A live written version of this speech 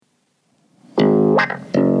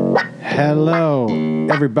Hello,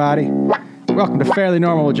 everybody. Welcome to Fairly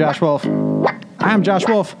Normal with Josh Wolf. I'm Josh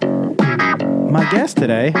Wolf. My guest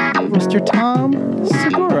today, Mr. Tom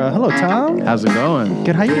Segura. Hello, Tom. How's it going?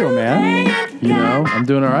 Good. How you doing, man? You know, I'm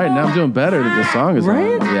doing all right. Now I'm doing better that the song is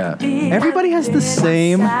Right? on. Yeah. Everybody has the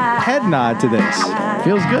same head nod to this.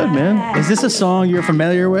 Feels good, man. Is this a song you're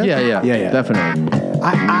familiar with? Yeah. Definitely.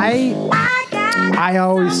 I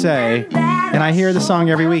always say, and I hear the song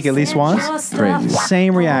every week at least once. Crazy.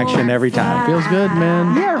 Same reaction every time. Feels good,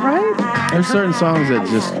 man. Yeah, right? There's certain songs that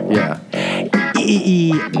just, yeah.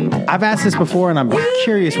 I've asked this before, and I'm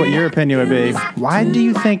curious what your opinion would be. Why do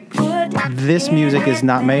you think this music is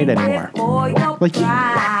not made anymore? Like,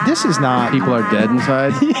 this is not... People are dead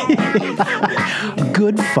inside.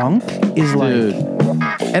 Good funk is like... Dude.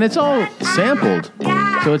 And it's all sampled.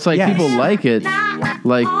 So it's like Yes. people like it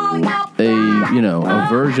like a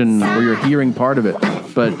version where you're hearing part of it.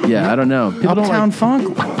 But yeah, I don't know. People Uptown don't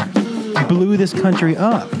Funk blew this country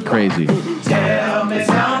up. crazy. Did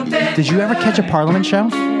you ever catch a Parliament show?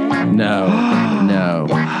 No.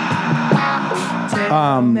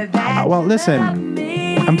 Well, listen,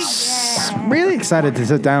 I'm really excited to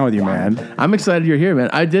sit down with you, man. I'm excited you're here,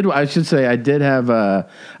 man. I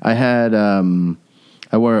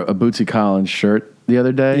wore a Bootsy Collins shirt the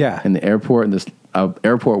other day. Yeah. In the airport, and this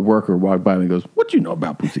airport worker walked by me and goes, "What do you know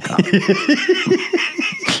about Bootsy Collins?"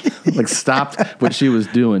 Like stopped what she was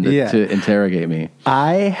doing to interrogate me.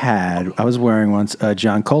 I was wearing once a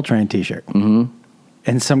John Coltrane t-shirt. Mm-hmm.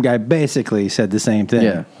 And some guy basically said the same thing.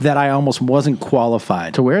 Yeah. That I almost wasn't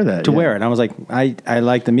qualified To wear that, To yeah. wear it. And I was like, I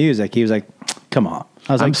like the music. He was like, come on.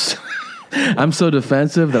 I was like, I'm so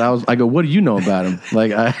defensive that I go, "What do you know about him?"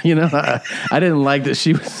 Like I didn't like that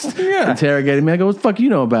she was interrogating me. I go, "What the fuck you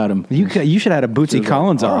know about him?" you should have had a Bootsy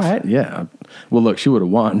Collins All off. right, yeah. Well, look, she would have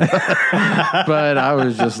won, but I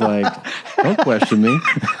was just like, "Don't question me."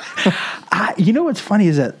 You know what's funny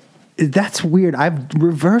is that's weird. I've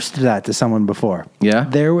reversed that to someone before. Yeah?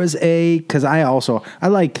 There was because I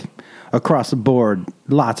like across the board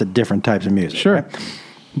lots of different types of music. Sure. Right?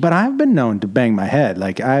 But I've been known to bang my head.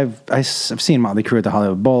 Like I've seen Motley Crue at the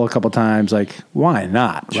Hollywood Bowl a couple times. Like, why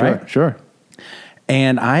not? Right? Sure.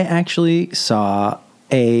 And I actually saw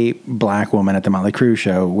a black woman at the Motley Crue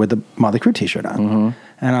show with a Motley Crue t-shirt on. Mm-hmm.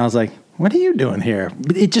 And I was like, what are you doing here?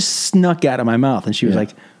 But it just snuck out of my mouth. And she was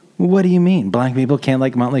like, what do you mean? Black people can't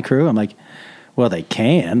like Motley Crue? I'm like, well, they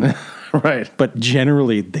can. Right. But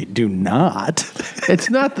generally they do not.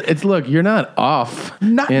 Look, you're not off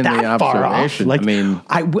Not in that the far off. observation. Like,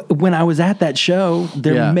 when I was at that show,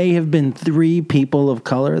 there may have been 3 people of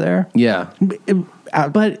color there. Yeah.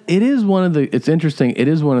 But it's interesting. It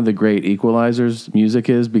is one of the great equalizers music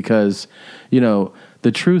is because,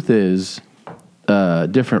 the truth is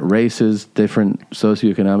different races, different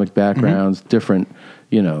socioeconomic backgrounds, different,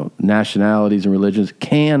 nationalities and religions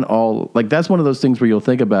can all, like, that's one of those things where you'll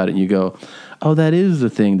think about it and you go, oh, that is the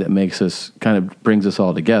thing that makes us, kind of brings us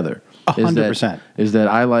all together. 100%. Is that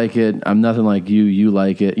I like it, I'm nothing like you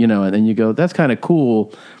like it, and then you go, that's kind of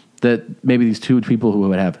cool that maybe these 2 people who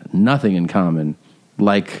would have nothing in common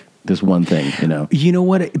like this one thing, You know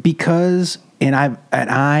what? Because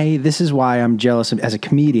this is why I'm jealous as a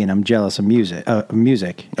comedian. I'm jealous of music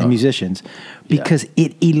and musicians because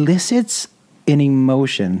it elicits an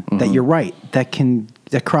emotion that you're right that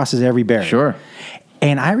crosses every barrier. Sure.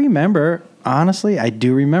 And I remember, honestly, like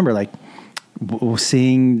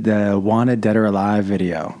seeing the "Wanted Dead or Alive"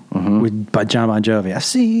 video by John Bon Jovi. I've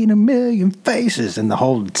seen a million faces, and the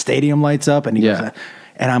whole stadium lights up, and he goes.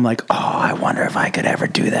 And I'm like, oh, I wonder if I could ever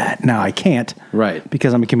do that. Now I can't, right?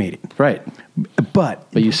 Because I'm a comedian, right? But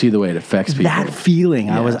you see the way it affects people. That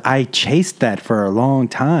feeling, I chased that for a long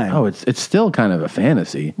time. Oh, it's still kind of a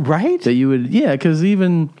fantasy, right? That you would, because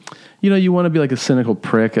even, you want to be like a cynical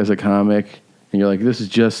prick as a comic, and you're like, this is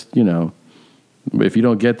just, if you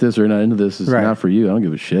don't get this or you're not into this, it's not for you. I don't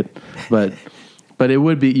give a shit, But it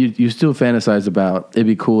would be, you still fantasize about, it'd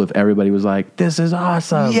be cool if everybody was like, this is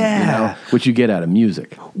awesome. Yeah. Which you get out of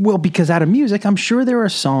music. Well, because out of music, I'm sure there are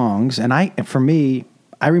songs, and for me,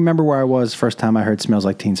 I remember where I was first time I heard Smells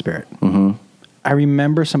Like Teen Spirit. Mm-hmm. I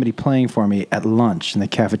remember somebody playing for me at lunch in the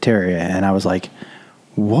cafeteria, and I was like,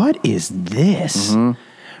 what is this? Mm-hmm.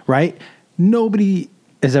 Right? Nobody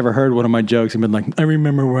has ever heard one of my jokes and been like, I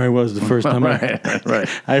remember where I was the first time right.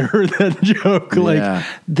 I heard that joke. Like,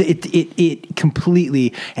 it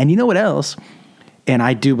completely, and you know what else? And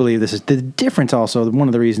I do believe this is the difference also, one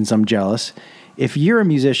of the reasons I'm jealous. If you're a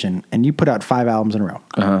musician and you put out 5 albums in a row,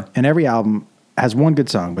 and every album has one good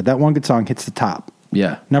song, but that one good song hits the top.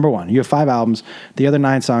 Yeah. Number 1, you have 5 albums, the other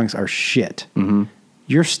 9 songs are shit. Mm-hmm.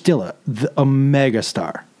 You're still a mega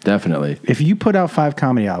star. Definitely. If you put out 5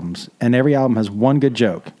 comedy albums and every album has one good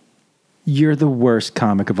joke, you're the worst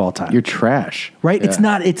comic of all time. You're trash. Right? Yeah.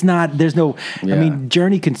 It's not, there's no, Yeah. I mean,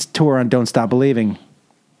 Journey can tour on Don't Stop Believing,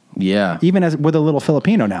 Yeah. even as with a little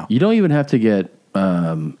Filipino now. You don't even have to get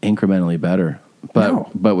incrementally better. No.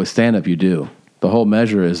 But with stand-up, you do. The whole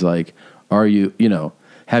measure is like, are you,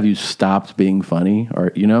 have you stopped being funny?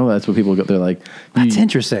 Or, that's what people go, they're like. That's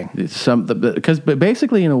interesting. Because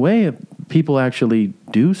basically, in a way, people actually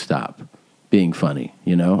do stop being funny.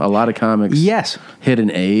 A lot of comics Yes. hit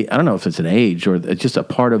an age. I don't know if it's an age or it's just a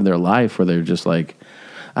part of their life where they're just like,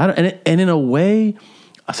 and in a way,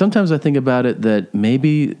 sometimes I think about it that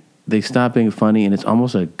maybe they stop being funny and it's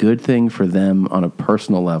almost a good thing for them on a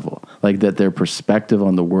personal level. Like that their perspective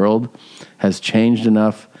on the world has changed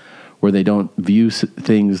enough where they don't view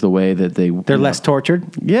things the way that They're less tortured.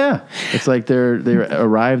 Yeah. It's like they're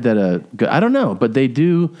arrived at I don't know, but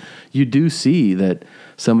you do see that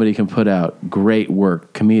somebody can put out great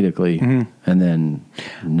work comedically and then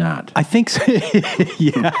not. I think so.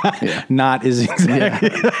 Yeah. Not is exactly.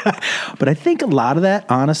 But I think a lot of that,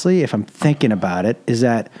 honestly, if I'm thinking about it, is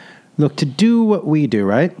that, look, to do what we do,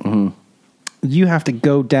 right? Mm-hmm. You have to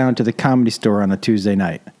go down to the Comedy Store on a Tuesday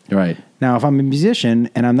night. Right. Now, if I'm a musician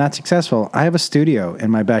and I'm not successful, I have a studio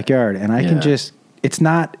in my backyard and I can just, it's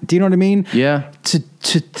not, do you know what I mean? Yeah. To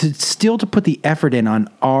still to put the effort in on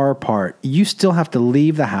our part, you still have to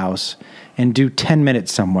leave the house and do 10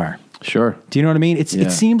 minutes somewhere. Sure. Do you know what I mean?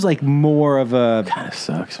 It seems like more of a... Kind of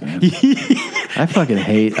sucks, man. I fucking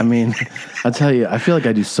hate, I'll tell you, I feel like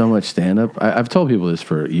I do so much stand-up. I've told people this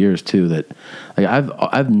for years, too, that like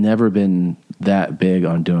I've never been that big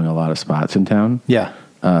on doing a lot of spots in town. Yeah.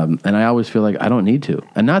 And I always feel like I don't need to.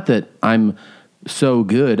 And not that I'm so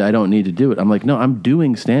good, I don't need to do it. I'm like, no, I'm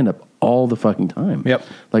doing stand-up all the fucking time. Yep.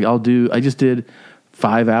 Like I just did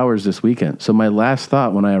 5 hours this weekend. So my last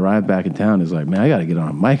thought when I arrived back in town is like, man, I got to get on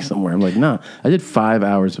a mic somewhere. I'm like, no, I did 5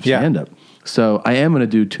 hours of stand-up. So I am going to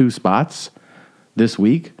do 2 spots this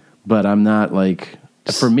week, but I'm not like,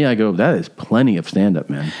 for me, I go, that is plenty of stand-up,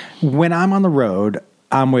 man. When I'm on the road,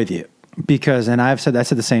 I'm with you because, and I said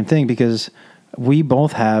the same thing because we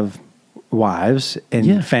both have wives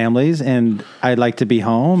and families and I'd like to be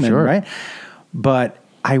home. Sure. And, right. But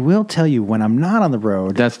I will tell you when I'm not on the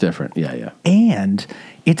road. That's different. Yeah. And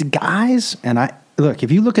it's guys. And look,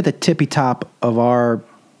 if you look at the tippy top of our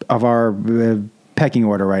pecking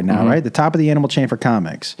order right now, right? The top of the animal chain for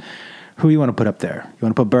comics. Who do you want to put up there? You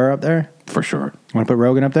want to put Burr up there? For sure. You want to put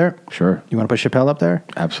Rogan up there? Sure. You want to put Chappelle up there?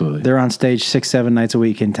 Absolutely. They're on stage 6-7 nights a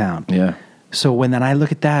week in town. Yeah. So when then I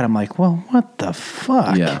look at that, I'm like, well, what the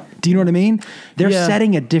fuck? Yeah. Do you know what I mean? They're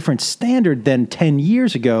setting a different standard than 10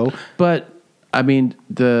 years ago. But I mean,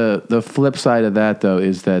 the flip side of that though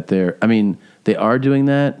is that they are doing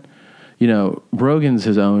that. Rogan's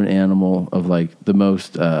his own animal of like the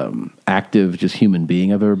most active just human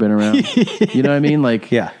being I've ever been around. You know what I mean?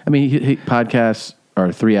 Like, yeah. I mean, he podcasts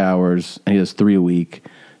are 3 hours and he does 3 a week.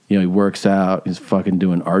 He works out. He's fucking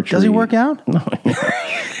doing archery. Does he work out? No.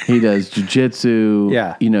 He does jujitsu.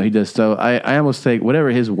 Yeah. He does. So I almost think whatever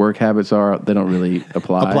his work habits are, they don't really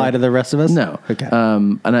apply. Apply to the rest of us? No. Okay.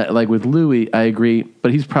 And I, like with Louis, I agree,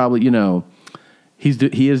 but he's probably, he's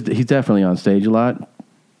definitely on stage a lot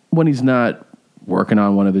when he's not working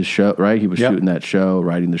on one of his shows, right? He was shooting that show,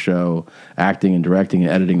 writing the show, acting and directing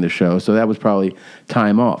and editing the show. So that was probably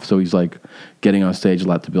time off. So he's like getting on stage a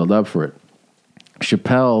lot to build up for it.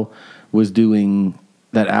 Chappelle was doing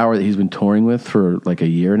that hour that he's been touring with for like a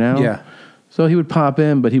year now. Yeah. So he would pop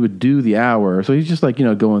in, but he would do the hour. So he's just like,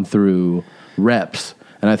 going through reps.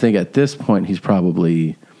 And I think at this point, he's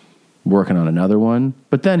probably working on another one.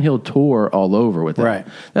 But then he'll tour all over with it. Right.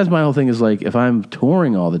 That's my whole thing is like, if I'm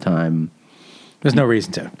touring all the time. There's no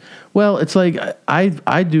reason to. Well, it's like,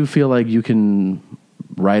 I do feel like you can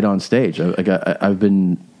write on stage. I've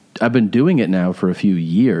been doing it now for a few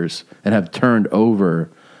years and have turned over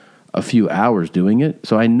a few hours doing it.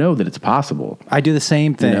 So I know that it's possible. I do the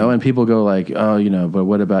same thing. And people go like, oh, but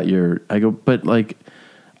what about I go, but like,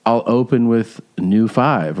 I'll open with new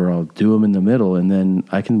 5 or I'll do them in the middle and then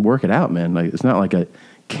I can work it out, man. Like, it's not like I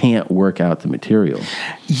can't work out the material.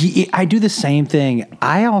 I do the same thing.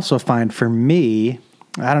 I also find for me,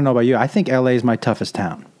 I don't know about you, I think LA is my toughest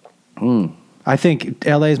town. I think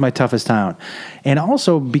LA is my toughest town. And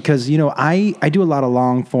also because, I do a lot of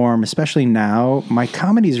long form, especially now. My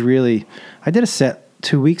comedy is really, I did a set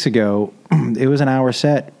 2 weeks ago. It was an hour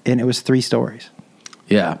set and it was 3 stories.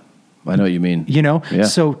 Yeah. I know what you mean. Yeah.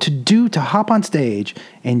 So to hop on stage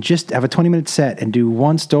and just have a 20-minute set and do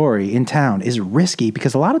 1 story in town is risky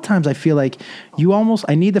because a lot of times I feel like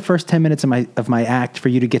I need the first 10 minutes of my act for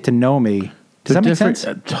you to get to know me. Does that make sense?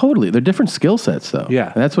 Totally. They're different skill sets, though.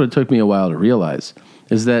 Yeah. And that's what it took me a while to realize,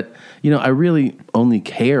 is that, I really only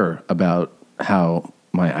care about how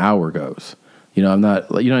my hour goes. I'm not,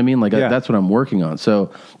 you know what I mean? Like, that's what I'm working on.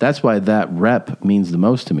 So that's why that rep means the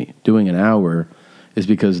most to me. Doing an hour is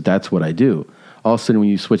because that's what I do. All of a sudden, when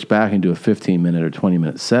you switch back and do a 15-minute or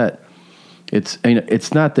 20-minute set,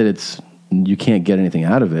 it's not that you can't get anything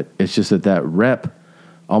out of it. It's just that rep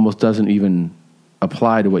almost doesn't even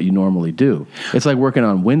apply to what you normally do. It's like working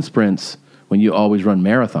on wind sprints when you always run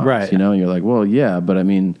marathons, right? And you're like, well, yeah, but I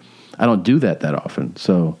mean, I don't do that often.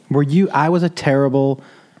 So I was a terrible,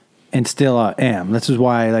 and still am. This is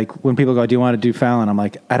why, like, when people go, "Do you want to do Fallon?" I'm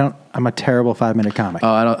like, I'm a terrible 5-minute comic.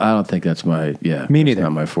 Oh, I don't think that's my Me neither.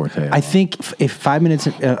 Not my forte. I think if 5 minutes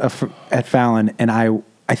at Fallon, and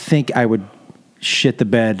I think I would shit the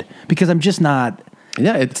bed because I'm just not.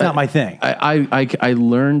 Yeah, it's not my thing. I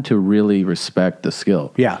learned to really respect the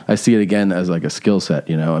skill. Yeah. I see it again as like a skill set,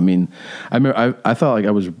 I mean, I remember I felt like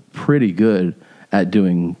I was pretty good at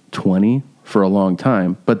doing 20 for a long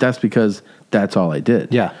time, but that's because that's all I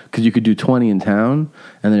did. Yeah. Because you could do 20 in town,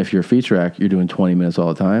 and then if you're a feature act, you're doing 20 minutes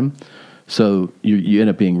all the time. So you end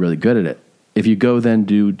up being really good at it. If you go then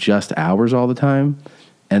do just hours all the time,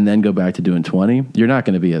 and then go back to doing 20, you're not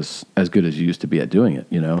going to be as good as you used to be at doing it,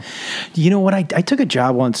 You know what? I took a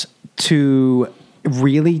job once to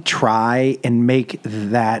really try and make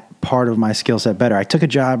that part of my skill set better. I took a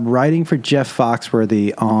job writing for Jeff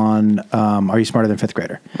Foxworthy on Are You Smarter Than Fifth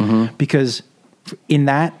Grader? Mm-hmm. Because in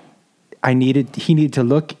that, he needed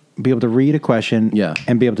to be able to read a question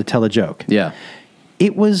and be able to tell a joke. Yeah.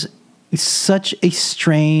 It was such a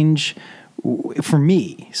strange... for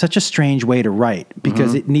me, such a strange way to write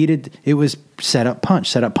because it was set up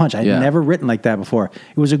punch. I'd never written like that before.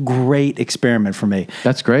 It was a great experiment for me.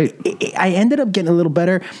 That's great. I ended up getting a little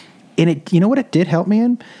better. And you know what it did help me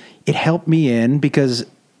in? It helped me in because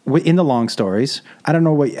in the long stories, I don't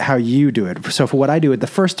know how you do it. So for what I do, the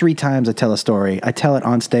first 3 times I tell a story, I tell it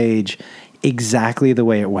on stage exactly the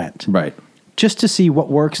way it went. Right. Just to see what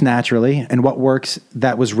works naturally and what works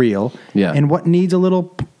that was real. Yeah. And what needs a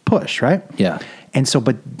little push, right? Yeah. And so,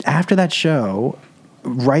 but after that show,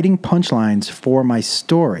 writing punchlines for my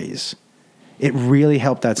stories, it really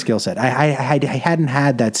helped that skill set. I hadn't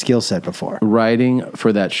had that skill set before. Writing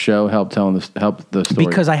for that show helped the story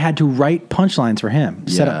because I had to write punchlines for him,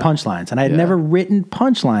 set up punchlines, and I had never written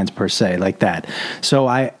punchlines per se like that. So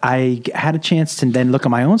I had a chance to then look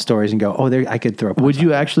at my own stories and go, I could throw. Would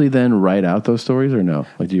you actually then write out those stories or no?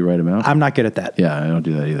 Like, do you write them out? I'm not good at that. Yeah, I don't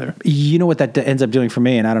do that either. You know what that ends up doing for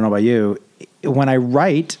me, and I don't know about you. When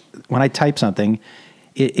I type something.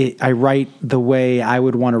 I write the way I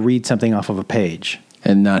would want to read something off of a page.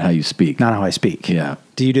 And not how you speak. Not how I speak. Yeah.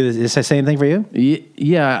 Do you do this? Is the same thing for you?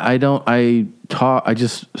 Yeah, I don't. I talk. I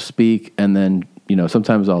just speak, and then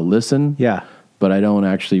sometimes I'll listen. Yeah. But I don't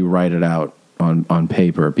actually write it out on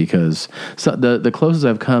paper because the closest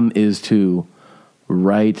I've come is to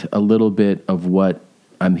write a little bit of what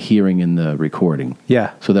I'm hearing in the recording.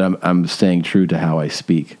 Yeah. So that I'm staying true to how I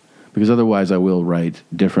speak, because otherwise I will write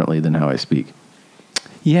differently than how I speak.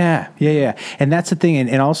 Yeah. And that's the thing.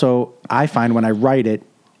 And also, I find when I write it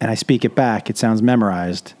and I speak it back, it sounds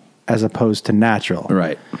memorized as opposed to natural.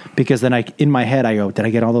 Right. Because then in my head, I go, did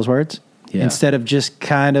I get all those words? Yeah. Instead of just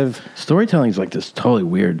kind of... Storytelling is like this totally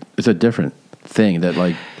weird... It's a different thing that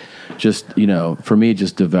like just, for me,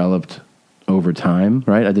 just developed over time,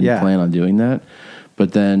 right? I didn't plan on doing that.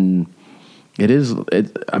 But then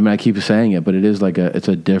I keep saying it, but it is like it's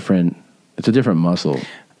a different muscle.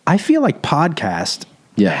 I feel like podcast...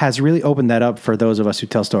 has really opened that up for those of us who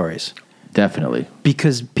tell stories. Definitely.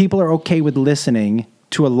 Because people are okay with listening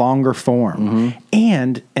to a longer form.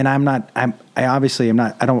 And I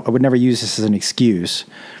would never use this as an excuse,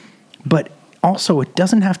 but also it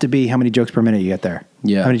doesn't have to be how many jokes per minute you get there.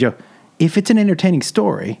 Yeah. How many jokes. If it's an entertaining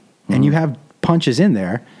story and you have punches in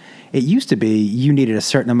there, it used to be you needed a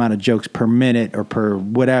certain amount of jokes per minute or per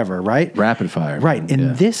whatever, right? Rapid fire. Right.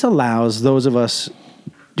 And this allows those of us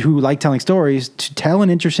who like telling stories to tell an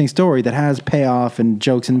interesting story that has payoff and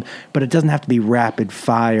jokes, but it doesn't have to be rapid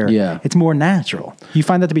fire. Yeah. It's more natural. You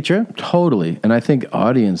find that to be true? Totally. And I think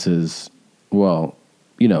audiences,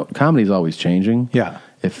 comedy's always changing. Yeah.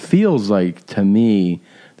 It feels like to me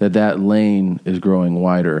that lane is growing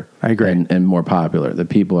wider. I agree. And more popular, that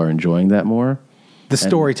people are enjoying that more. The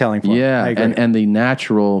storytelling form. Yeah. I agree. And the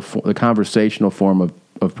natural, the conversational form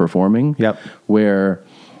of performing. Yep. Where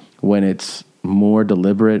when it's more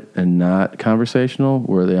deliberate and not conversational,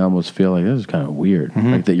 where they almost feel like this is kind of weird,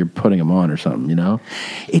 like that you're putting them on or something,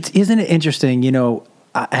 Isn't it interesting,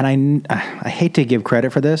 and I hate to give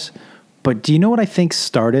credit for this, But do you know what I think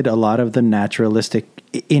started a lot of the naturalistic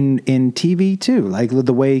in TV too? Like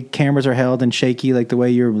the way cameras are held and shaky, like the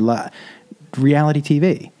way reality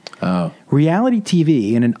TV. Oh. Reality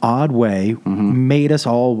TV, in an odd way, made us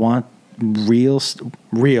all want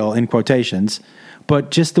real in quotations,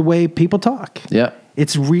 but just the way people talk. Yeah.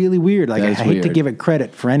 It's really weird. Like, I hate to give it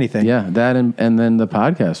credit for anything. Yeah, that and then the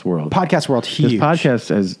podcast world. Podcast world, huge. This podcast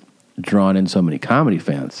has drawn in so many comedy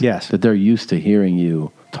fans. Yes. That they're used to hearing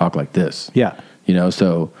you talk like this. Yeah. You know,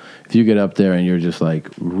 so if you get up there and you're just like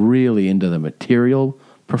really into the material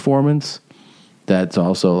performance, that's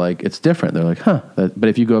also like, it's different. They're like, huh. But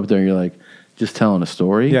if you go up there and you're like, just telling a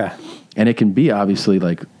story. Yeah. And it can be obviously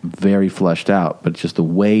like very fleshed out, but just the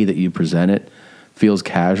way that you present it feels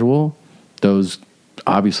casual. Those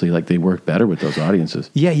obviously, like, they work better with those audiences.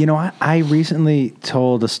 Yeah, you know, I recently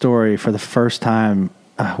told a story for the first time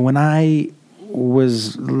when I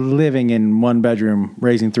was living in one bedroom,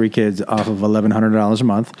 raising 3 kids off of $1,100 a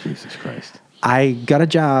month. Jesus Christ. I got a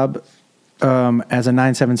job as a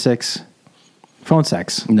 976 phone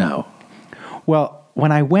sex. No. Well,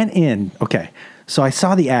 when I went in, okay, so I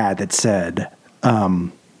saw the ad that said...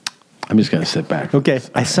 I'm just going to sit back. Okay,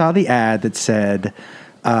 I saw the ad that said...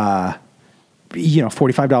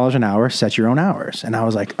 $45 an hour, set your own hours. And I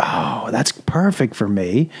was like, oh, that's perfect for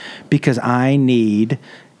me because I need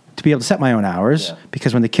to be able to set my own hours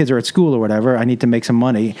because when the kids are at school or whatever, I need to make some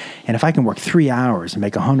money. And if I can work 3 hours and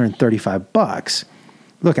make $135,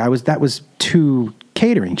 look, that was 2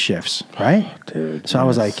 catering shifts, right? Dude. So I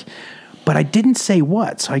was like, but I didn't say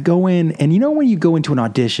what. So I go in, and you know when you go into an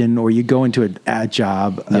audition or you go into a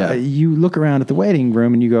job, you look around at the waiting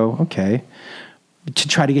room and you go, okay, to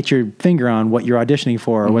try to get your finger on what you're auditioning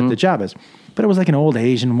for or what the job is. But it was like an old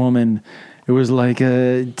Asian woman. It was like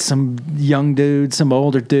some young dudes, some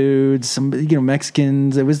older dudes, some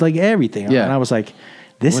Mexicans. It was like everything. Yeah. And I was like,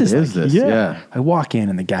 this What is this? Yeah. Yeah. I walk in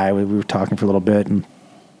and the guy, we were talking for a little bit and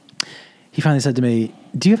he finally said to me,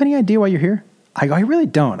 do you have any idea why you're here? I go, I really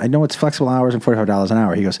don't. I know it's flexible hours and $45 an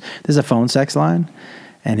hour. He goes, this is a phone sex line.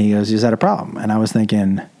 And he goes, is that a problem? And I was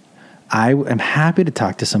thinking... I am happy to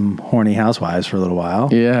talk to some horny housewives for a little while.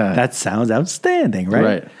 Yeah. That sounds outstanding, right?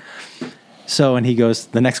 Right. So, and he goes,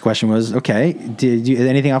 the next question was, okay, did you,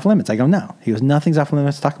 anything off limits? I go, no. He goes, nothing's off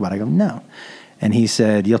limits to talk about. I go, no. And he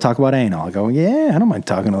said, you'll talk about anal. I go, yeah, I don't mind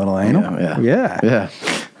talking a little anal. Yeah.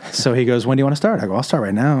 So he goes, when do you want to start? I go, I'll start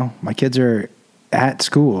right now. My kids are at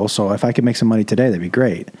school, so if I could make some money today, that'd be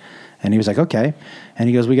great. And he was like, okay. And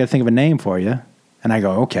he goes, we got to think of a name for you. And I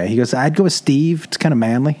go, okay. He goes, I'd go with Steve. It's kind of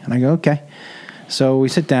manly. And I go, okay. So we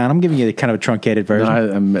sit down. I'm giving you kind of a truncated version.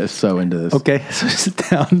 No, I'm so into this. Okay. So we sit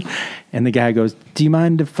down. And the guy goes, do you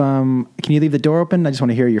mind if, can you leave the door open? I just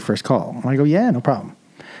want to hear your first call. And I go, yeah, no problem.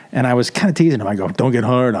 And I was kind of teasing him. I go, don't get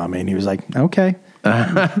hard on me. And he was like, okay. You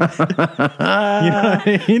know what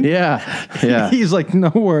I mean? Yeah. He's like,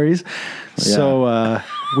 no worries. Yeah. So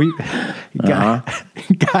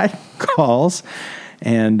guy calls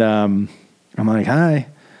and I'm like, hi,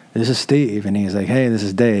 this is Steve. And he's like, hey, this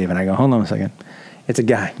is Dave. And I go, hold on a second. It's a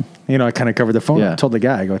guy. I kind of covered the phone. Yeah. I told the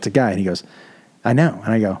guy, I go, it's a guy. And he goes, I know.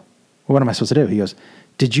 And I go, well, what am I supposed to do? He goes,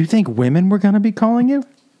 did you think women were going to be calling you?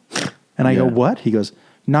 And I go, what? He goes,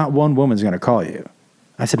 not one woman's going to call you.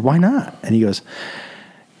 I said, why not? And he goes,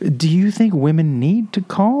 do you think women need to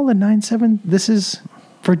call a 97? This is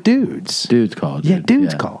for dudes. Dudes call. Yeah,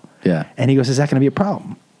 dudes call. Yeah. And he goes, is that going to be a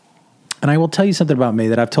problem? And I will tell you something about me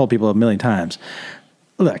that I've told people a million times.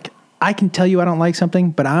 Look, I can tell you I don't like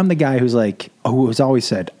something, but I'm the guy who's like, who has always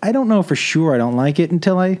said, I don't know for sure I don't like it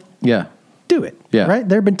until I do it. Yeah. Right?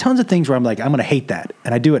 There have been tons of things where I'm like, I'm going to hate that.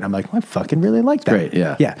 And I do it. And I'm like, I fucking really like that. Great,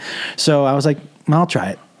 yeah. Yeah. So I was like, well, I'll try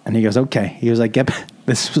it. And he goes, okay. He was like, it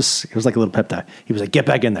was like a little pep talk. He was like, get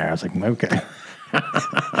back in there. I was like, okay.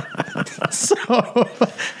 So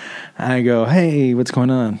I go, hey, what's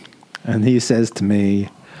going on? And he says to me,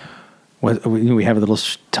 we have a little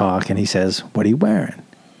talk, and he says, what are you wearing?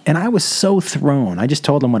 And I was so thrown. I just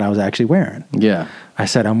told him what I was actually wearing. Yeah. I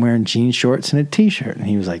said, I'm wearing jean shorts and a T-shirt. And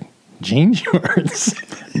he was like, jean shorts?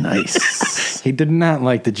 Nice. He did not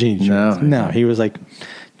like the jean shorts. No, he was like,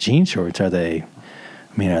 jean shorts, are they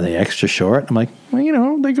extra short? I'm like, well,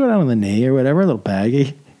 they go down on the knee or whatever, a little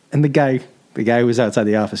baggy. And the guy who was outside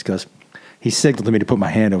the office goes, he signaled to me to put my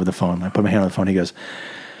hand over the phone. I put my hand on the phone. He goes,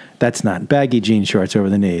 that's not baggy jean shorts over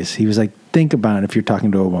the knees. He was like, think about it if you're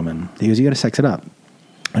talking to a woman. He goes, you got to sex it up.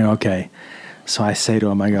 I go, okay. So I say to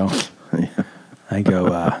him, I go,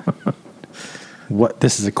 what?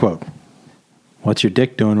 This is a quote. What's your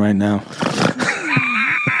dick doing right now?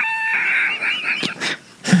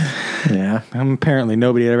 Yeah. Apparently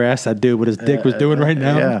nobody ever asked that dude what his dick was doing right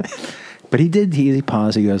now. Yeah. But he did. He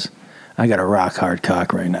paused. He goes, I got a rock hard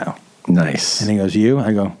cock right now. Nice. And he goes, you?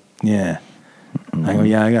 I go, yeah. I go,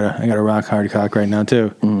 yeah, I got a rock hard cock right now too.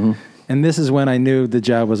 Mm-hmm. And this is when I knew the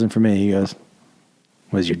job wasn't for me. He goes,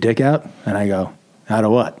 was your dick out? And I go, out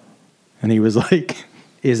of what? And he was like,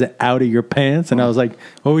 is it out of your pants? And I was like,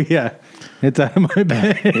 oh yeah, it's out of my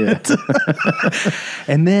pants.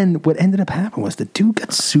 And then what ended up happening was the dude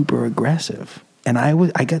got super aggressive. And I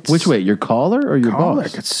got... Which way, your caller or your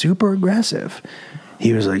boss? Got super aggressive.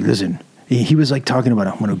 He was like, listen, he was like talking about,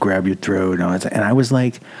 I'm going to grab your throat. And I was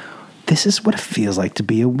like, this is what it feels like to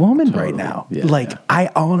be a woman right now. Yeah, like, I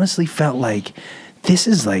honestly felt like, this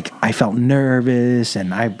is like, I felt nervous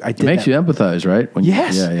and I did it makes you empathize, right?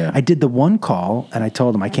 Yes. I did the one call and I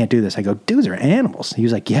told him, I can't do this. I go, dudes are animals. He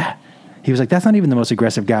was like, yeah. He was like, that's not even the most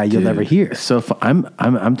aggressive guy you'll ever hear. So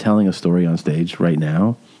I'm telling a story on stage right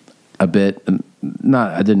now, a bit,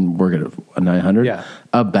 I didn't work at a 900,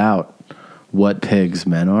 about what pigs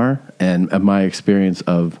men are and my experience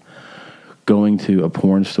of going to a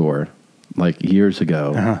porn store like years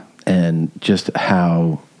ago and just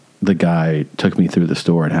how the guy took me through the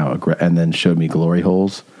store and and then showed me glory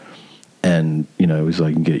holes. And, he was like,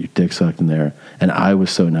 you can get your dick sucked in there. And I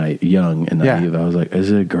was so young and naive. I was like,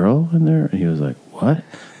 is it a girl in there? And he was like, what?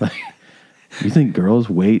 Like, you think girls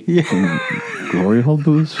wait in glory hole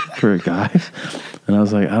booths for guys? And I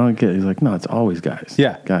was like, I don't get it. He's like, no, it's always guys.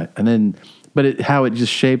 Yeah. Guy. And then, but how it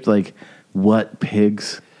just shaped like what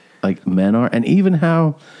pigs like men are. And even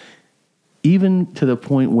to the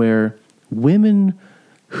point where women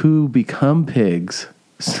who become pigs,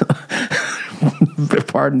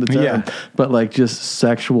 pardon the term, but like just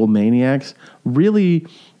sexual maniacs, really,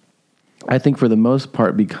 I think for the most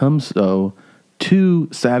part become so to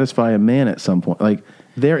satisfy a man at some point. Like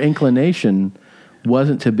their inclination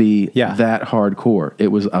wasn't to be that hardcore. It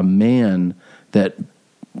was a man that,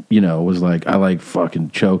 was like, I like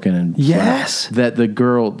fucking choking and that the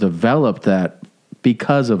girl developed that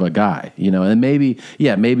because of a guy, and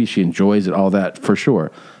maybe she enjoys it, all that for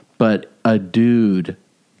sure. But a dude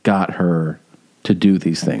got her to do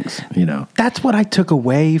these things, That's what I took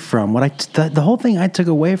away from the whole thing I took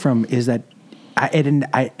away from is that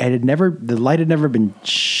the light had never been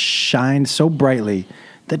shined so brightly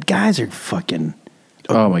that guys are fucking,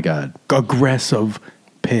 oh my God, aggressive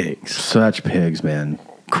pigs. Such pigs, man.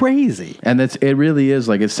 Crazy. And it really is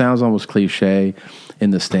like, it sounds almost cliche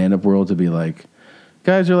in the stand-up world to be like,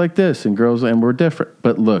 guys are like this and girls, and we're different.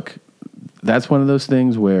 But look, that's one of those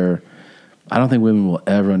things where I don't think women will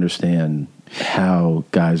ever understand how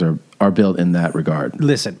guys are built in that regard.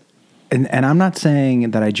 Listen, and I'm not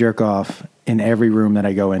saying that I jerk off in every room that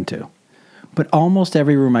I go into, but almost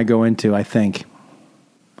every room I go into, I think,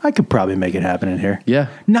 I could probably make it happen in here. Yeah.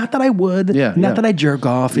 Not that I would. Not that I jerk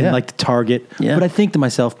off in like the Target. Yeah. But I think to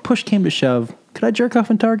myself, push came to shove, could I jerk off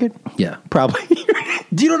in Target? Yeah. Probably.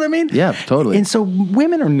 Do you know what I mean? Yeah, totally. And so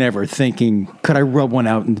women are never thinking, could I rub one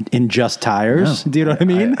out in just tires? No. Do you know what I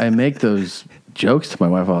mean? I make those jokes to my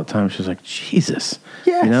wife all the time. She's like, Jesus.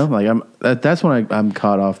 Yes. Like that's when I'm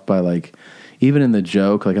caught off by like, even in the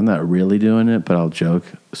joke, like I'm not really doing it, but I'll joke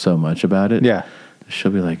so much about it. Yeah.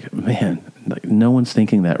 She'll be like, man, like no one's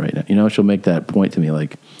thinking that right now. She'll make that point to me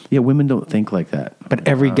like, yeah, women don't think like that. But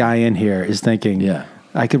every guy in here is thinking,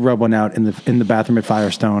 I could rub one out in the bathroom at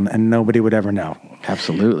Firestone and nobody would ever know.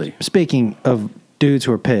 Absolutely. Speaking of dudes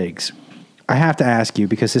who are pigs, I have to ask you,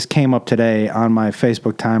 because this came up today on my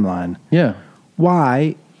Facebook timeline. Yeah.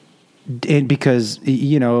 Why? Because,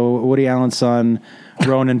 Woody Allen's son,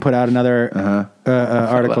 Ronan, put out another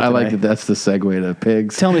article today. I like that that's the segue to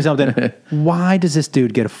pigs. Tell me something. Why does this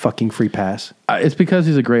dude get a fucking free pass? It's because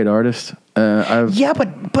he's a great artist. Yeah,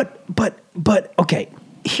 but okay.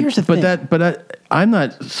 Here's the thing. I'm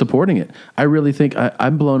not supporting it. I really think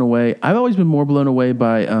I'm blown away. I've always been more blown away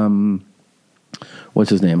by what's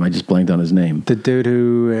his name? I just blanked on his name. The dude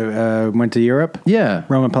who went to Europe? Yeah.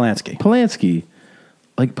 Roman Polanski.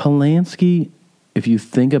 Like Polanski, if you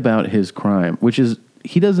think about his crime, which is,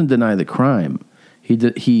 he doesn't deny the crime.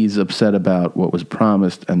 He's upset about what was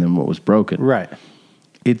promised and then what was broken. Right.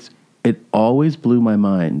 It always blew my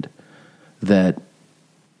mind that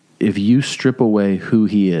if you strip away who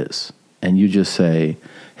he is and you just say,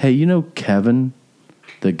 hey, Kevin,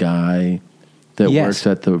 the guy that works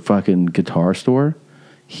at the fucking guitar store,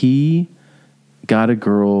 he got a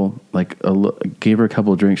girl, gave her a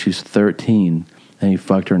couple of drinks. She's 13 and he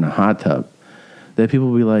fucked her in a hot tub. That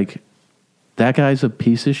people will be like, that guy's a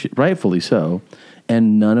piece of shit, rightfully so.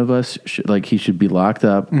 And none of us he should be locked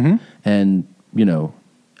up. Mm-hmm. And,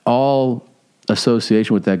 all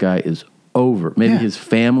association with that guy is over. Maybe his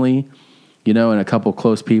family, and a couple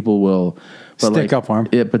close people will stick up for him.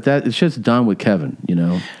 Yeah, but it's just done with Kevin,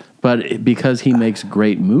 But because he makes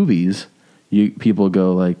great movies, people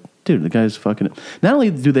go like, dude, the guy's fucking. Not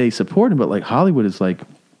only do they support him, but like Hollywood is like,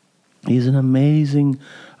 he's an amazing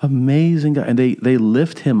guy, and they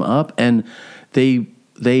lift him up, and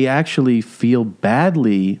they actually feel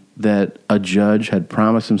badly that a judge had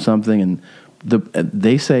promised him something, and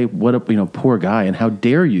they say, what a poor guy, and how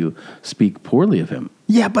dare you speak poorly of him.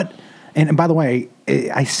 Yeah, but and by the way,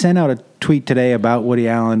 I sent out a tweet today about Woody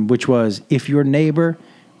Allen, which was, if your neighbor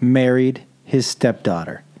married his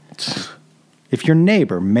stepdaughter, if your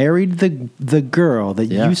neighbor married the girl that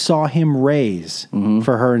you saw him raise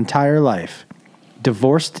for her entire life,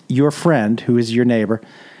 divorced your friend who is your neighbor,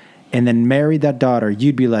 and then married that daughter,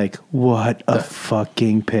 you'd be like, what a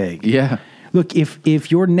fucking pig. Yeah. Look,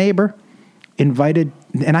 if your neighbor invited,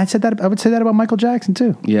 and I would say that about Michael Jackson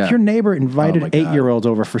too. Yeah. If your neighbor invited 8-year-olds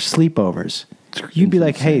over for sleepovers, you'd be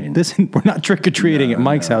like, hey, listen, we're not trick-or-treating at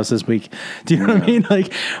Mike's house this week. Do you know what I mean?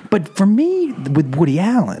 Like, but for me, with Woody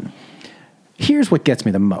Allen, here's what gets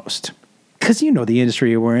me the most. Because you know the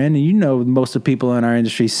industry we're in, and you know most of the people in our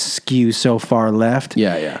industry skew so far left.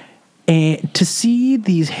 Yeah. And to see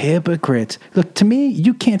these hypocrites, look, to me,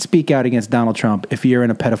 you can't speak out against Donald Trump if you're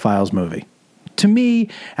in a pedophiles movie. To me,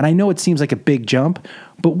 and I know it seems like a big jump,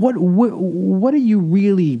 but what are you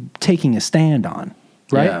really taking a stand on,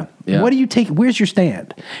 right? Yeah. What do you take? Where's your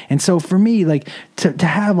stand? And so for me, like to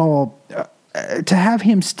have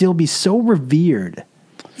him still be so revered,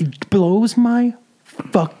 it blows my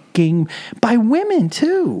fucking, by women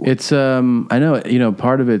too. It's I know,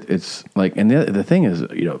 part of it, it's like, and the thing is,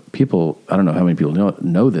 people, I don't know how many people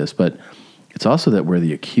know this, but it's also that where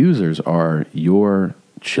the accusers are your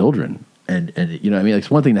children. And you know what I mean? Like,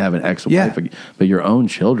 it's one thing to have an ex-wife, but your own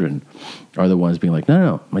children are the ones being like,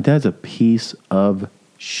 no, my dad's a piece of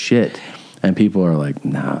shit. And people are like,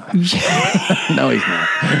 nah. No, he's not.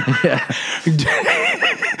 Yeah.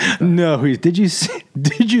 No, did you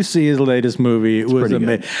see his latest movie? It was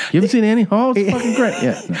amazing. You haven't seen Annie Hall? It's fucking great.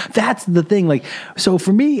 Yeah. No. That's the thing. Like, so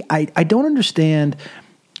for me, I don't understand.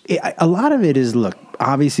 A lot of it is, look,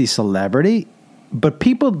 obviously celebrity, but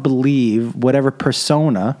people believe whatever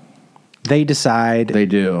persona they decide they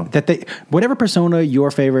do, that whatever persona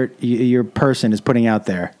your person is putting out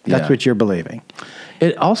there, that's what you're believing.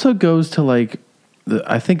 It also goes to like,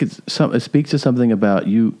 I think it speaks to something about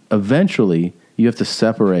you. Eventually, you have to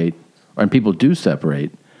separate, and people do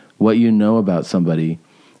separate what you know about somebody,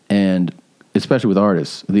 and especially with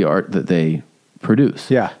artists, the art that they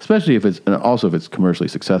produce. Yeah. Especially if it's commercially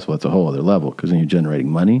successful, it's a whole other level because then you're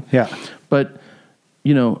generating money. Yeah. But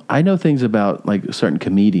I know things about like certain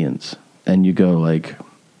comedians. And you go like,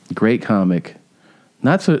 great comic,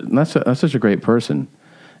 not such a great person.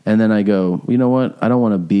 And then I go, you know what? I don't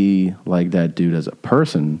want to be like that dude as a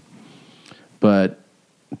person, but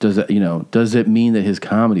does it mean that his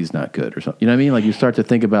comedy's not good or something? You know what I mean? Like, you start to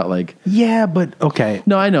think about like, yeah, but okay.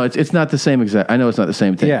 No, I know it's not the same exact. I know it's not the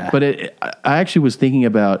same thing. Yeah. But I actually was thinking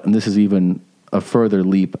about, and this is even a further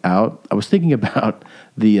leap out. I was thinking about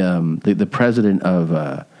the president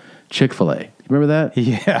of Chick-fil-A. Remember that?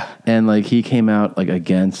 Yeah. And like, he came out like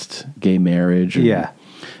against gay marriage.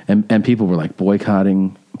 And people were like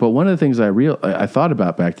boycotting. But one of the things I thought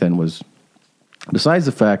about back then was, besides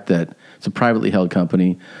the fact that it's a privately held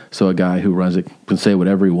company, so a guy who runs it can say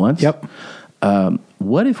whatever he wants. Yep.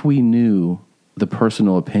 What if we knew the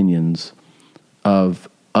personal opinions of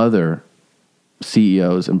other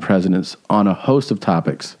CEOs and presidents on a host of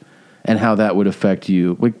topics, and how that would affect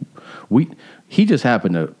you? Like, he just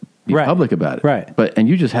happened to be public about it, right? And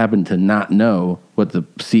you just happen to not know what the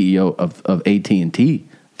CEO of AT&T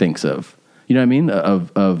thinks of. You know what I mean?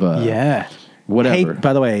 Of whatever.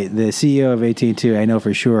 By the way, the CEO of AT&T, I know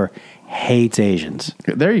for sure, hates Asians.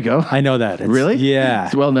 There you go. I know that. Really? Yeah.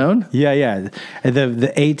 It's well known? Yeah.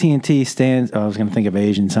 The AT&T stands, I was going to think of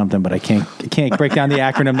Asian something, but I can't break down the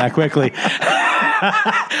acronym that quickly.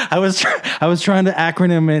 I was trying to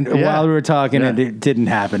acronym while we were talking, and it didn't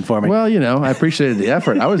happen for me. Well, I appreciated the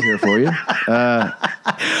effort. I was here for you.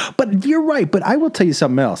 But you're right. But I will tell you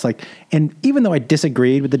something else. Like, and even though I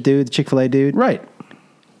disagreed with the Chick-fil-A dude, right?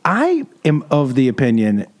 I am of the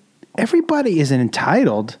opinion everybody is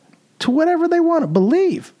entitled to whatever they want to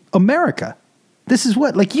believe. America. This is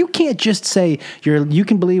what, like, you can't just say you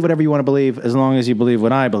can believe whatever you want to believe as long as you believe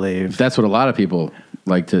what I believe. That's what a lot of people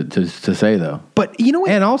like to say, though. But you know what?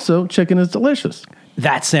 And also, chicken is delicious.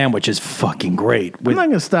 That sandwich is fucking great. I'm not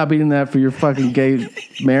going to stop eating that for your fucking gay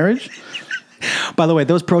marriage. By the way,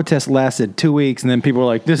 those protests lasted 2 weeks, and then people were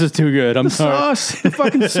like, "This is too good. I'm sorry. Sauce, the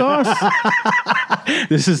fucking sauce.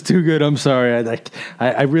 This is too good. I'm sorry.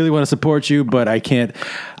 I really want to support you, but I can't."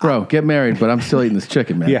 Bro, get married, but I'm still eating this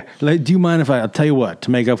chicken, man. Yeah. Do you mind if I'll tell you what,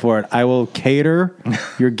 to make up for it, I will cater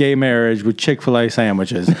your gay marriage with Chick-fil-A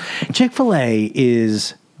sandwiches. Chick-fil-A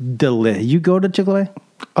is delicious. You go to Chick-fil-A?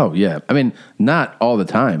 Oh, yeah. I mean, not all the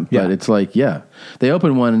time, but Yeah. it's like, yeah. They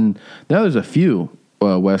opened one. Now there's a few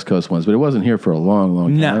West Coast ones, but it wasn't here for a long, long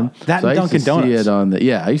time. No. That so and I used Dunkin' to Donuts. see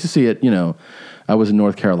it I used to see it, I was in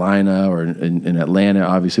North Carolina or in Atlanta.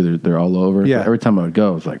 Obviously, they're all over. Yeah. So every time I would go,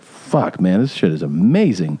 I was like, fuck, man, this shit is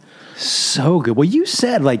amazing. So good. Well, you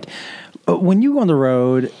said, when you go on the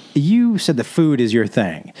road, you said the food is your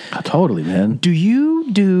thing. Totally, man. Do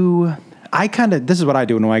you do... this is what I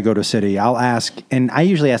do when I go to a city. I'll ask, and I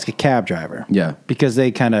usually ask a cab driver. Yeah. Because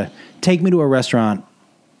they kind of take me to a restaurant,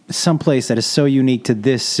 someplace that is so unique to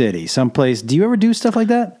this city. Someplace, do you ever do stuff like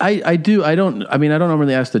that? I do. I don't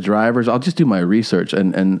normally ask the drivers. I'll just do my research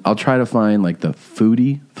and I'll try to find like the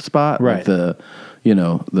foodie spot. Right. Like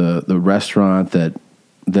the restaurant that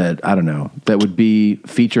I don't know, that would be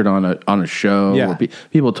featured on a show. Yeah. Where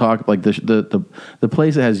people talk like the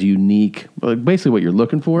place that has unique, like basically what you're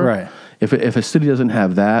looking for. Right. If a city doesn't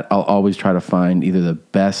have that, I'll always try to find either the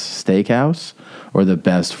best steakhouse or the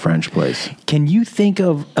best French place. Can you think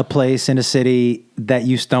of a place in a city that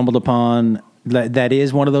you stumbled upon that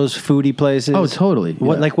is one of those foodie places? Oh, totally.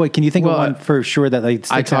 What Yeah. What can you think of one for sure that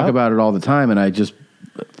sticks I talk out? about it all the time, and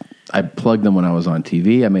I plugged them when I was on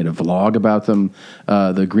TV. I made a vlog about them.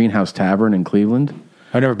 The Greenhouse Tavern in Cleveland.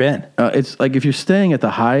 I've never been. It's like if you're staying at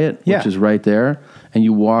the Hyatt, Yeah. which is right there, and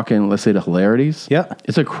you walk in, let's say, to Hilarities. Yeah.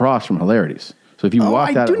 It's across from Hilarities. So if you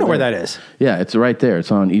walk I out, do know where that is. Yeah, it's right there.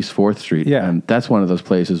 It's on East 4th Street. Yeah. And that's one of those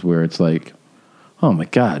places where it's like, oh my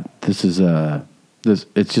God, this is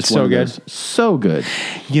it's just So one of good. those- so good.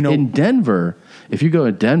 You know- in Denver, if you go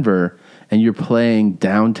to Denver and you're playing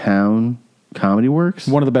downtown Comedy Works,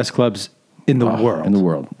 One of the best clubs in the world. in the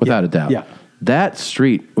world, without Yeah. a doubt. Yeah. That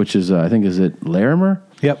street, which is I think is it Larimer,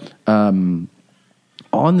 Yep. on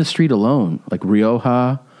the street alone, like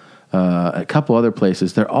Rioja, a couple other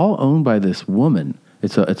places, they're all owned by this woman.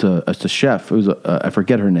 It's a chef. Who's I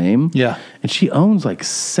forget her name. Yeah. and she owns like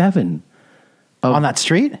 7 On that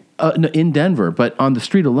street? no, in Denver, but on the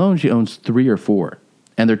street alone, she owns 3 or 4,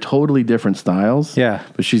 and they're totally different styles. Yeah.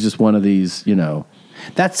 but she's just one of these,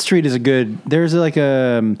 That street is there's like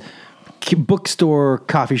a bookstore,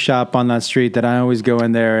 coffee shop on that street that I always go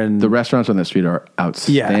in there and The restaurants on that street are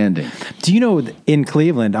outstanding. Do you know in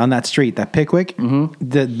Cleveland on that street, that Pickwick,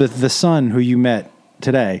 the son who you met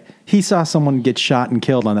today, he saw someone get shot and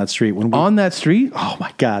killed on that street when we, On that street? oh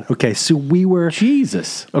my God. Okay. So we were,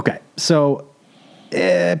 Jesus. okay. So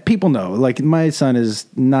people know, like my son is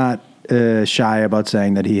not shy about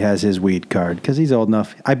saying that he has his weed card because he's old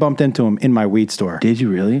enough. I bumped into him in my weed store. Did you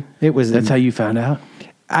really? That's how you found out?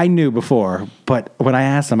 I knew before, but when I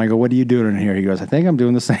asked him, I go, "What are you doing in here?" He goes, "I think I'm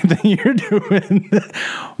doing the same thing you're doing."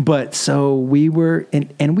 But so we were,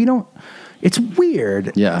 and we don't. It's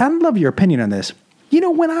weird. Yeah. I'd love your opinion on this.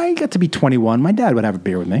 When I got to be 21, my dad would have a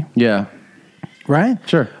beer with me, Yeah. right?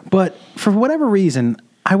 Sure. But for whatever reason,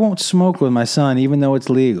 I won't smoke with my son, even though it's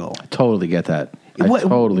legal. Totally get that. I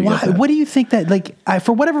totally get that. What do you think that,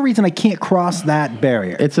 for whatever reason, I can't cross that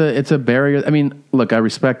barrier? It's a barrier. I mean, look, I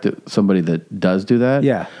respect somebody that does do that.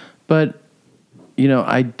 Yeah. But,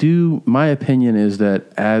 I do, my opinion is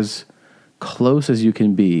that as close as you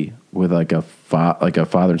can be with like a father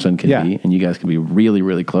and son can Yeah. be, and you guys can be really,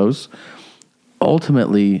 really close,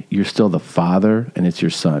 ultimately you're still the father and it's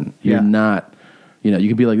your son. You're Yeah. not, you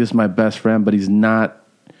can be like, this is my best friend, but he's not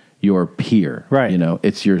your peer. Right.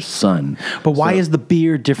 It's your son. But why So- is the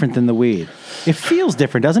beer different than the weed? It feels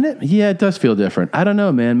different, doesn't it? Yeah, it does feel different. I don't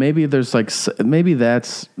know, man. Maybe there's maybe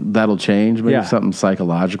that'll change. Maybe Yeah. something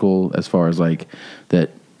psychological as far as like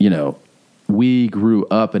that, we grew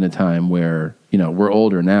up in a time where, we're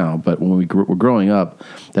older now, but when were growing up,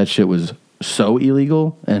 that shit was so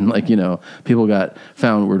illegal. And like, people were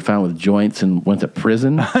found with joints and went to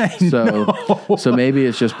prison. So maybe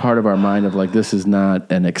it's just part of our mind of like, this is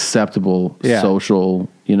not an acceptable Yeah. social,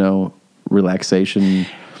 relaxation.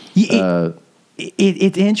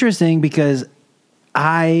 It's interesting because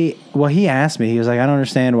he asked me, he was like, I don't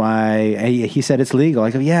understand why. He said it's legal.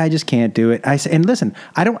 I go, yeah, I just can't do it. I said, and listen,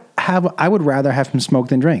 I would rather have him smoke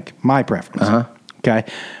than drink. My preference. Uh-huh. Okay.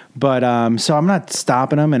 But, so I'm not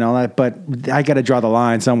stopping him and all that, but I got to draw the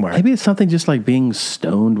line somewhere. Maybe it's something just like being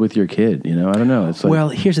stoned with your kid. I don't know. It's like, Well,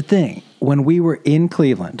 here's the thing. When we were in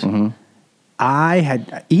Cleveland, I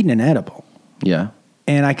had eaten an edible. yeah.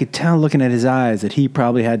 And I could tell looking at his eyes that he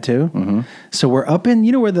probably had too. Mm-hmm. So we're up in,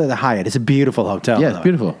 you know where the Hyatt, it's a beautiful hotel. Yeah, it's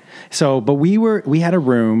beautiful. So, but we had a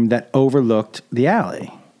room that overlooked the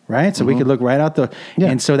alley, right? So we could look right out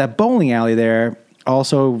and so that bowling alley there,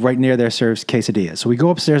 also right near there serves quesadillas. So we go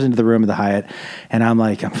upstairs into the room of the Hyatt and I'm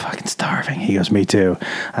like, I'm fucking starving. He goes, me too.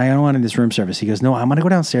 I don't want this room service. He goes, no, I'm going to go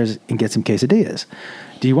downstairs and get some quesadillas.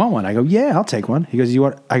 Do you want one? I go, yeah, I'll take one. He goes,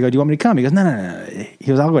 I go, do you want me to come? He goes, no. He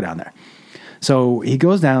goes, I'll go down there. So he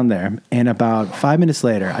goes down there, and about 5 minutes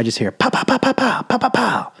later, I just hear pow, pow, pow, pow, pow, pow, pow,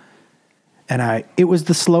 pow. And it was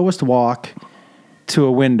the slowest walk to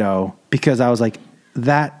a window because I was like,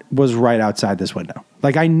 that was right outside this window.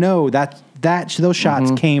 Like I know those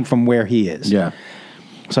shots came from where he is. Yeah.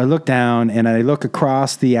 So I look down and I look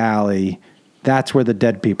across the alley. That's where the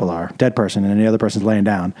dead people are, dead person, and the other person's laying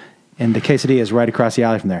down. And the quesadilla is right across the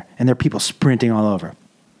alley from there. And there are people sprinting all over.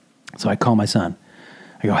 So I call my son.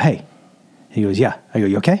 I go, hey. He goes, yeah. I go,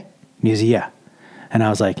 you okay? And he goes, yeah. And I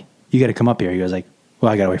was like, you got to come up here. He goes like,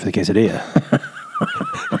 well, I got to wait for the quesadilla.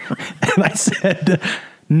 And I said,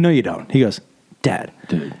 no, you don't. He goes, Dad,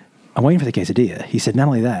 dude, I'm waiting for the quesadilla. He said, not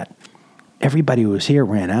only that, everybody who was here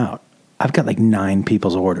ran out. I've got like 9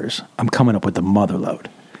 people's orders. I'm coming up with the mother load.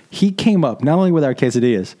 He came up not only with our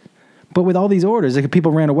quesadillas, but with all these orders. Like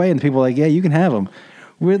people ran away and people were like, yeah, you can have them.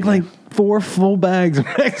 With like 4 full bags of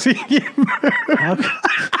Mexican.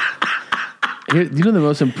 You know the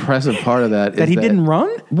most impressive part of that is that he didn't run?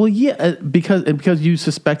 Well, yeah, because you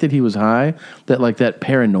suspected he was high, that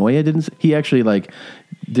paranoia didn't. He actually like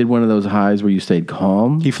did one of those highs where you stayed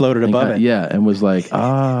calm. He floated above it. Yeah, and was like,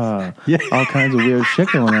 all kinds of weird shit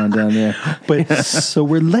going on down there. But so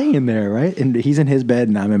we're laying there, right? And he's in his bed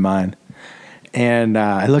and I'm in mine. And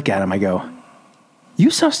I look at him, I go, you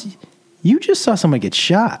just saw someone get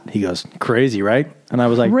shot. He goes, crazy, right? And I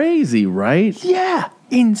was like, crazy, right? Yeah.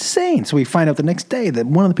 Insane. So we find out the next day that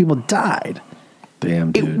one of the people died.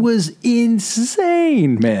 Damn, dude. It was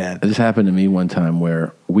insane, man. This happened to me one time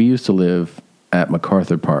where we used to live at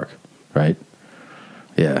MacArthur Park, right?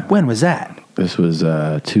 Yeah. When was that? This was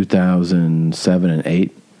 2007 and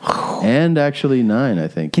 8. And actually 9, I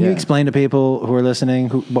think. Can you explain to people who are listening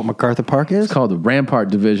what MacArthur Park is? It's called the Rampart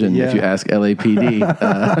Division. If you ask LAPD,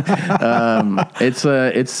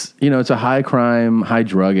 it's a high crime, high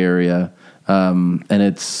drug area, and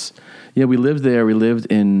it's we lived there. We lived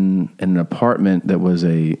in an apartment that was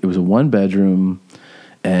a 1-bedroom,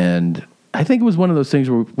 and I think it was one of those things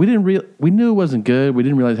where we knew it wasn't good. We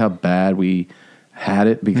didn't realize how bad we had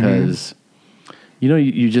it because.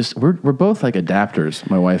 We're both like adapters,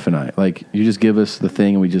 my wife and I. Like, you just give us the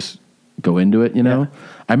thing and we just go into it, Yeah.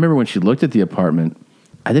 I remember when she looked at the apartment,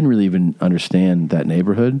 I didn't really even understand that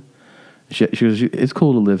neighborhood. She goes, it's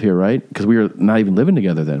cool to live here, right? Because we were not even living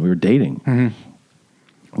together then. We were dating.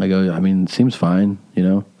 Mm-hmm. I go, I mean, it seems fine,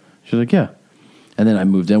 She's like, yeah. And then I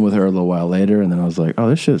moved in with her a little while later, and then I was like, oh,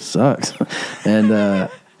 this shit sucks. And,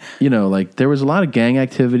 there was a lot of gang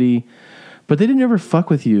activity. But they didn't ever fuck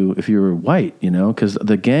with you if you were white, because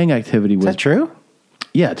the gang activity was... Is that true?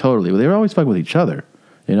 Yeah, totally. They were always fucking with each other,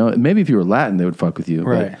 Maybe if you were Latin, they would fuck with you.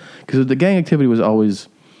 Right. Because the gang activity was always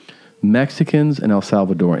Mexicans and El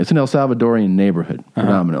Salvadorian. It's an El Salvadorian neighborhood,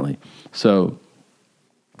 predominantly. So,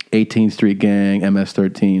 18th Street Gang,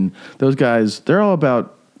 MS-13, those guys, they're all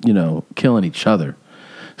about, killing each other.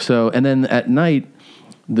 So, and then at night...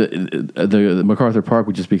 The MacArthur Park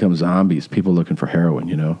would just become zombies. People looking for heroin,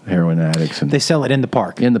 heroin addicts, and they sell it in the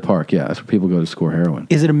park. In the park, yeah, that's where people go to score heroin.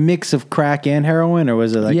 Is it a mix of crack and heroin, or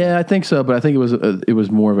was it like? Yeah, I think so, but I think it was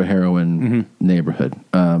more of a heroin neighborhood.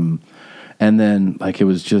 And then it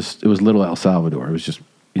was little El Salvador. It was just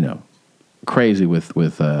crazy with we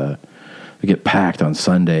get packed on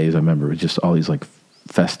Sundays. I remember it was just all these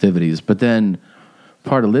festivities. But then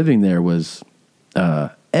part of living there was.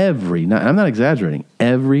 Every night, I'm not exaggerating,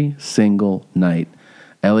 every single night,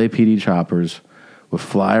 LAPD choppers would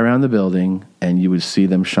fly around the building and you would see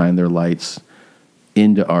them shine their lights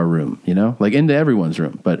into our room, into everyone's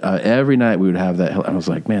room. But every night we would have that. I was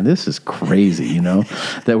like, man, this is crazy,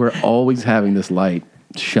 that we're always having this light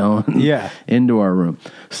shone into our room.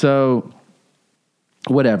 So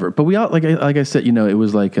whatever. But we all, like I said, it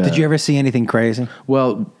was like... Did you ever see anything crazy?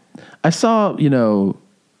 Well, I saw,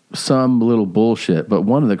 some little bullshit, but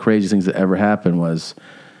one of the craziest things that ever happened was,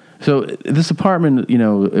 so this apartment,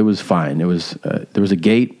 it was fine. It was there was a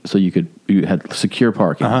gate, so you had secure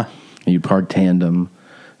parking, and you'd park tandem.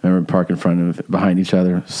 I remember park in front of behind each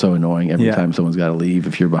other. So annoying. Every time someone's got to leave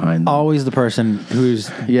if you're behind them. Always the person who's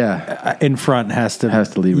in front has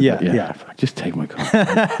to leave. Yeah. Just take my car.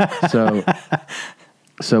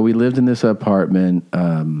 So we lived in this apartment,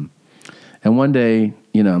 and one day,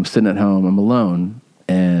 I'm sitting at home, I'm alone.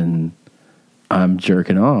 and I'm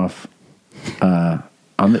jerking off.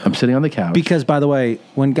 I'm sitting on the couch. Because, by the way,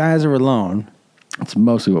 when guys are alone, it's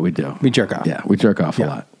mostly what we do. we jerk off. Yeah, we jerk off a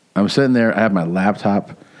lot. I'm sitting there. I have my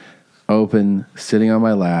laptop open, sitting on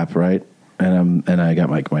my lap, right? And I got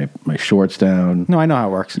my shorts down. No, I know how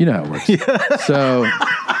it works. You know how it works. So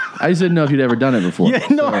I just didn't know if you'd ever done it before. Yeah,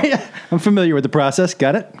 no, I'm familiar with the process.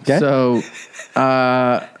 Got it? Okay. So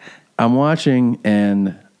I'm watching,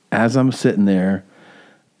 and as I'm sitting there,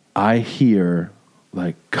 I hear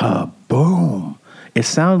like kaboom. It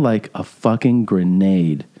sounded like a fucking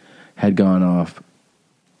grenade had gone off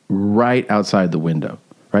right outside the window,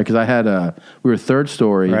 right? Because we were third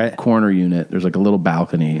story, corner unit. There's like a little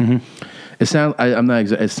balcony. Mm-hmm. It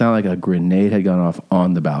sounded like a grenade had gone off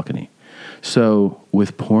on the balcony. So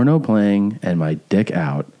with porno playing and my dick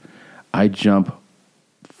out, I jump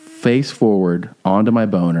face forward onto my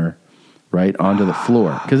boner, right onto the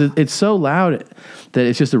floor, because it's so loud that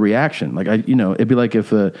it's just a reaction. Like it'd be like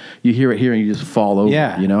if you hear it here and you just fall over.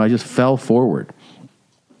 Yeah. I just fell forward,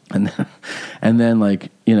 and then like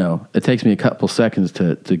it takes me a couple seconds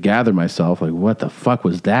to gather myself. Like, what the fuck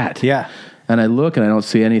was that? Yeah. And I look and I don't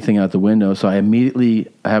see anything out the window, so I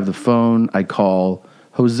have the phone. I call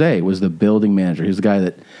Jose, was the building manager. He's the guy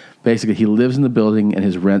that basically he lives in the building and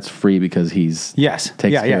his rent's free because he's takes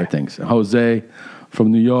care of things. Jose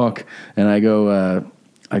from New York. And I go,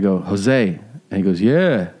 Jose. And he goes,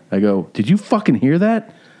 yeah. I go, did you fucking hear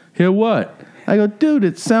that? Hear what? I go, dude,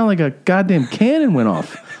 it sounded like a goddamn cannon went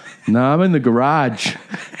off. No, I'm in the garage.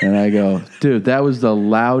 And I go, dude, that was the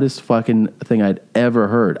loudest fucking thing I'd ever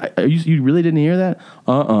heard. You really didn't hear that?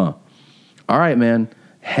 All right, man.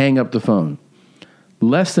 Hang up the phone.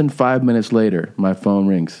 Less than 5 minutes later, my phone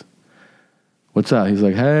rings. What's up? He's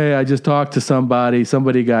like, hey, I just talked to somebody.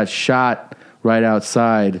 Somebody got shot right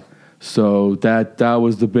outside. So that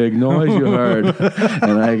was the big noise you heard.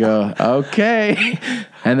 And I go, okay.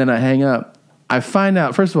 And then I hang up. I find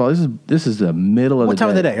out, first of all, this is the middle of the day. What time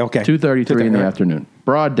of the day? Okay. 2:33 in the afternoon.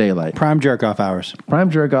 Broad daylight. Prime jerk-off hours. Prime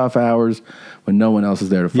jerk-off hours when no one else is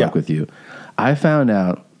there to fuck with you. I found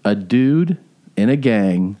out a dude in a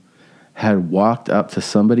gang had walked up to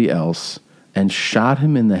somebody else and shot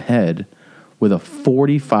him in the head with a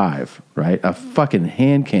 .45, right? A fucking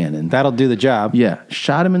hand cannon. That'll do the job. Yeah.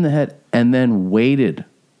 Shot him in the head and then waited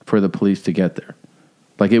for the police to get there.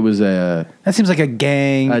 Like it was that seems like a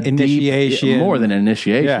gang initiation. More than an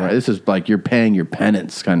initiation, right? This is like you're paying your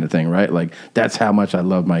penance kind of thing, right? Like that's how much I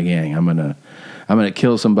love my gang. I'm gonna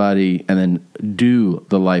kill somebody and then do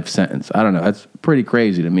the life sentence. I don't know. That's pretty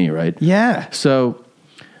crazy to me, right? Yeah. So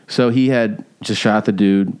he had just shot the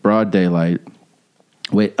dude, broad daylight.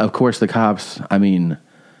 Wait, of course the cops, I mean,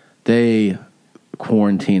 they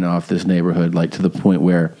quarantine off this neighborhood like to the point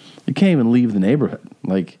where you can't even leave the neighborhood.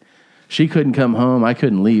 Like she couldn't come home, I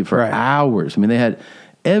couldn't leave for hours. I mean, they had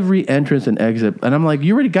every entrance and exit, and I'm like,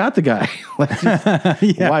 you already got the guy. Like,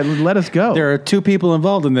 why? Let us go. There are two people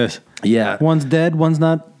involved in this. Yeah. One's dead, one's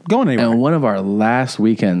not going anywhere. And one of our last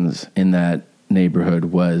weekends in that neighborhood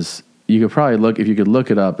was, you could probably look, if you could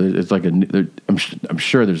look it up, it's like I'm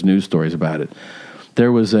sure there's news stories about it.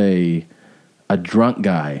 There was a drunk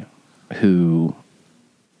guy who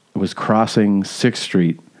was crossing 6th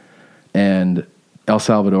Street, and El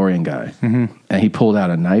Salvadorian guy, and he pulled out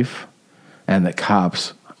a knife, and the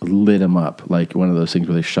cops lit him up, like one of those things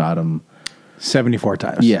where they shot him 74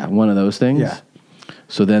 times. Yeah, one of those things. Yeah.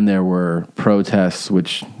 So then there were protests,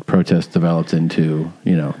 which protests developed into,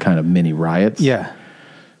 kind of mini riots. Yeah.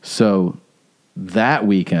 So that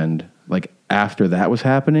weekend, like after that was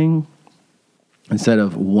happening, instead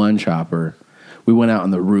of one chopper, we went out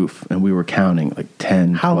on the roof and we were counting like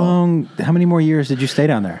 10. How 12. long, how many more years did you stay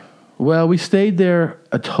down there? Well, we stayed there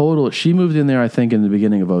a total. She moved in there, I think, in the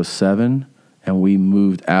beginning of 2007, and we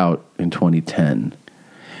moved out in 2010.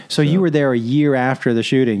 So you were there a year after the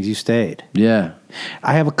shootings. You stayed. Yeah.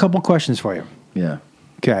 I have a couple questions for you. Yeah.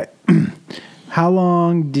 Okay. How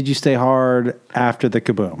long did you stay hard after the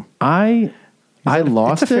kaboom? I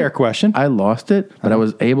lost it. It's a fair question. I lost it, but I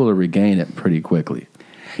was able to regain it pretty quickly.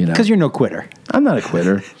 Because you're no quitter. I'm not a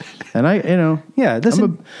quitter. And yeah,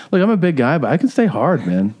 listen. I'm a big guy, but I can stay hard,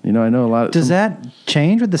 man. I know a lot. Does that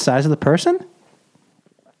change with the size of the person?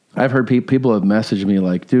 I've heard people have messaged me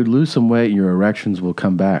like, dude, lose some weight, your erections will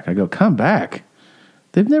come back. I go, come back?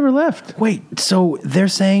 They've never left. Wait, so they're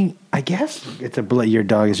saying, I guess your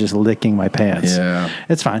dog is just licking my pants. Yeah.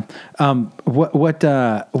 It's fine. Why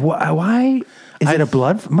is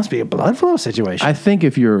it must be a blood flow situation. I think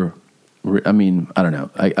if you're, I don't know.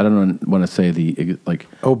 I don't want to say the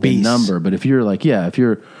obese the number, but if you're if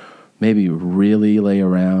you're maybe really lay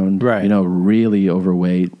around, right. Really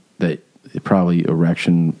overweight, that probably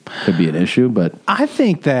erection could be an issue, but I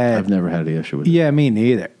think that I've never had the issue with it. Yeah, me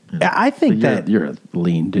neither. I think But that you're a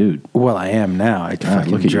lean dude. well, I am now. I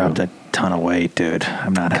fucking look at dropped you. a ton of weight, dude.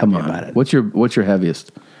 I'm not Come happy on. about it. What's your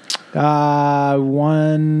heaviest?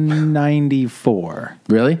 194.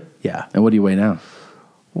 Really? Yeah. And what do you weigh now?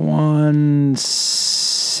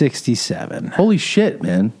 167. Holy shit,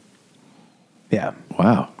 man. Yeah.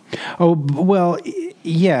 Wow. Oh, well,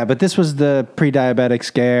 yeah, but this was the pre-diabetic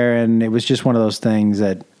scare, and it was just one of those things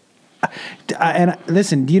that. And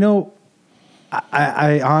listen, you know,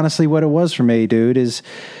 I honestly, what it was for me, dude, is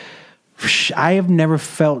I have never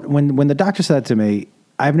felt when the doctor said that to me,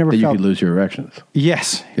 I've never That you felt. could lose your erections.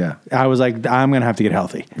 Yes. Yeah. I was like, I'm going to have to get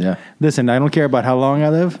healthy. Yeah. Listen, I don't care about how long I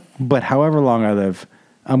live, but however long I live,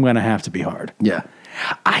 I'm going to have to be hard. Yeah.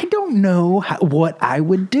 I don't know what I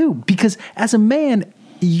would do because as a man,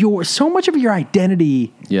 so much of your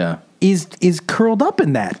identity Yeah. is curled up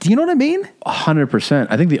in that. Do you know what I mean? 100%.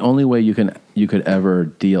 I think the only way you could ever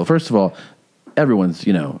deal. First of all, everyone's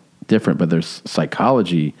different, but there's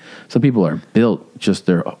psychology. Some people are built just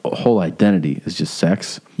their whole identity is just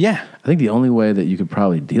sex. Yeah. I think the only way that you could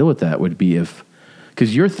probably deal with that would be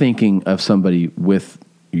because you're thinking of somebody with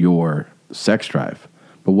your sex drive,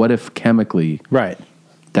 but what if chemically Right.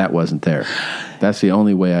 that wasn't there? That's the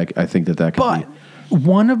only way I think that could But be.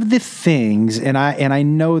 one of the things, and I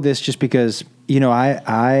know this just because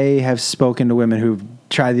I have spoken to women who've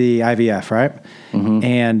tried the IVF, right?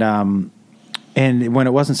 Mm-hmm. And when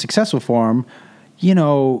it wasn't successful for them,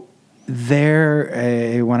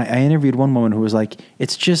 when I interviewed one woman who was like,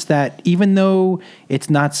 it's just that even though it's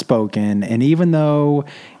not spoken and even though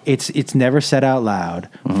it's never said out loud,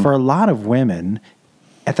 for a lot of women,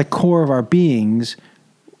 at the core of our beings,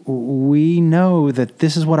 we know that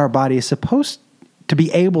this is what our body is supposed to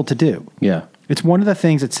be able to do. Yeah. It's one of the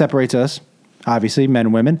things that separates us, obviously, men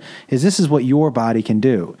and women, is this is what your body can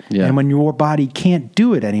do. Yeah. And when your body can't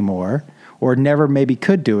do it anymore, or never maybe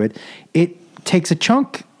could do it, it takes a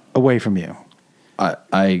chunk away from you.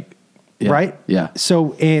 Yeah. Right? Yeah.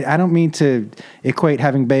 So I don't mean to equate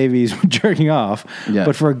having babies with jerking off, Yeah.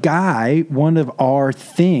 but for a guy, one of our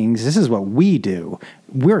things, this is what we do.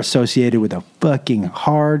 We're associated with a fucking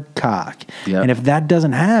hard cock. Yeah. And if that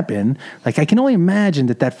doesn't happen, like I can only imagine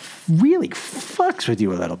that really fucks with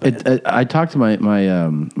you a little bit. I talked to my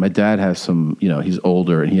dad has some, he's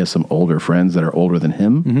older and he has some older friends that are older than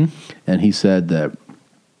him. Mm-hmm. And he said that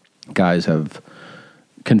guys have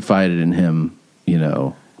confided in him,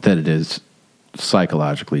 that it is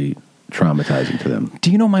psychologically traumatizing to them.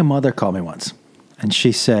 Do you know my mother called me once and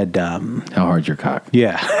she said, How hard's your cock?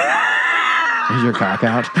 yeah. Is your cock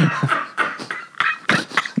out?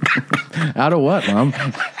 Out of what, Mom?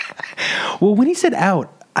 Well, when he said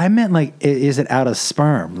out, I meant like, is it out of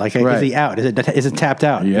sperm? Like, Right. is he out? Is it tapped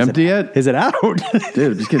out? Are you Is empty it, yet? Is it out?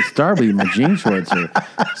 Dude, just get starving. My jean shorts are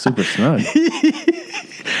super snug.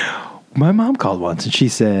 My mom called once and she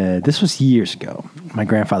said, this was years ago. My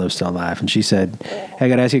grandfather was still alive. And she said, hey, I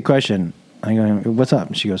got to ask you a question. I go, what's up?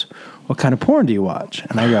 And she goes, what kind of porn do you watch?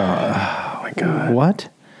 And I go, oh my God. What?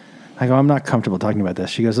 I go, I'm not comfortable talking about this.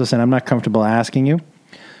 She goes, listen, I'm not comfortable asking you.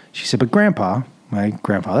 She said, but Grandpa, my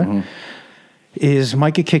grandfather,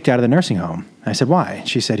 might get kicked out of the nursing home. I said, why?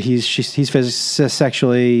 She said, he's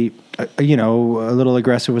sexually, a little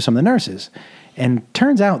aggressive with some of the nurses. And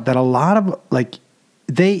turns out that a lot of,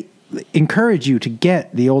 they encourage you to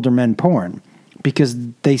get the older men porn because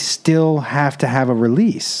they still have to have a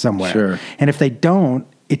release somewhere. Sure. And if they don't,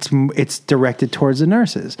 it's directed towards the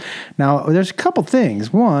nurses. Now, there's a couple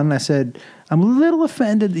things. One, I said, I'm a little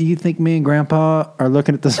offended that you think me and Grandpa are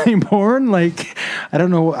looking at the same porn. Like, I don't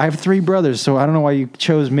know. I have 3 brothers, so I don't know why you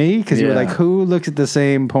chose me because you were Yeah. like, who looks at the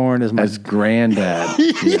same porn as my... As granddad.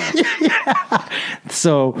 Yeah.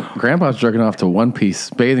 So... Grandpa's jerking off to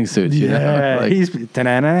one-piece bathing suits. You know? Yeah, Like, he's... you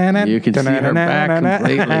can see her back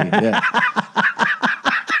completely. Yeah.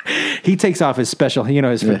 He takes off his special,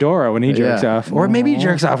 his fedora when he jerks Yeah. off. Or maybe he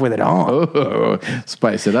jerks off with it on. Oh,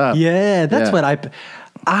 spice it up. Yeah, that's Yeah. what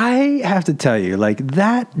I have to tell you, like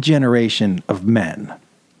that generation of men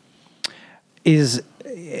is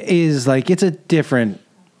like, it's a different,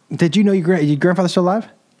 did you know your grandfather's still alive?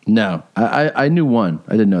 No, I knew one.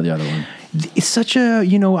 I didn't know the other one. It's such a,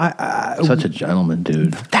 Such a gentleman,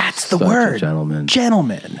 dude. that's the Such a word. gentleman.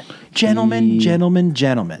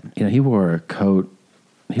 Gentleman. He wore a coat.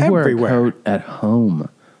 He wore a Everywhere. coat at home,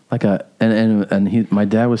 like my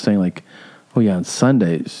dad was saying like, oh yeah, on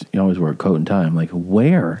Sundays you always wear a coat and tie. I'm like,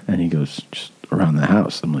 where? And he goes, just around the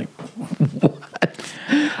house. I'm like, what?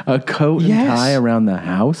 A coat Yes. and tie around the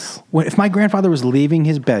house? If my grandfather was leaving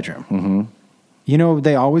his bedroom,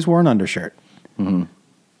 they always wore an undershirt.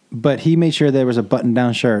 but he made sure there was a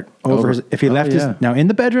button-down shirt over his. If he left his now in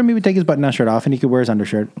the bedroom, he would take his button-down shirt off and he could wear his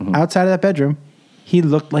undershirt. Outside of that bedroom, he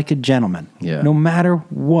looked like a gentleman. Yeah. No matter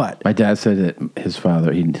what. My dad said that his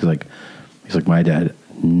father. He's like, my dad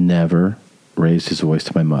never raised his voice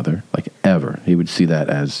to my mother, like ever. He would see that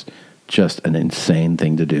as just an insane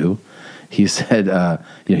thing to do. He said,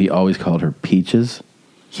 he always called her Peaches.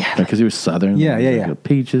 Yeah. Because he was Southern. Yeah.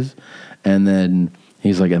 Peaches. And then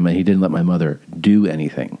he's like, he didn't let my mother do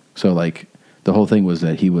anything. So, like, the whole thing was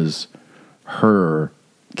that he was her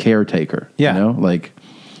caretaker. Yeah. You know? Like,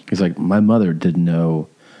 he's like, my mother didn't know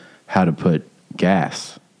how to put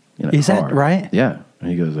gas in a car. Is that right? Yeah. And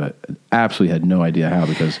he goes, I absolutely had no idea how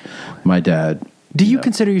because my dad. Do you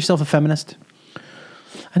consider yourself a feminist?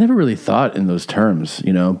 I never really thought in those terms,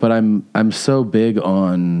 but I'm so big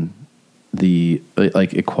on the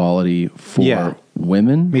like equality for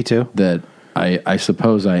women. Me too. That I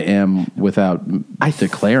suppose I am without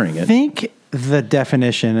declaring it. I think the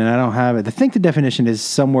definition, and I don't have it. I think the definition is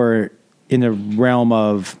somewhere in the realm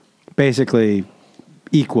of basically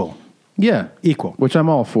equal. Yeah, equal, which I'm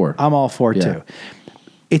all for. I'm all for too.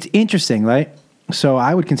 It's interesting, right? So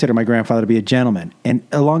I would consider my grandfather to be a gentleman, and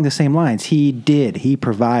along the same lines, he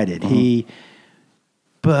provided,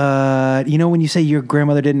 but when you say your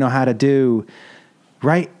grandmother didn't know how to do,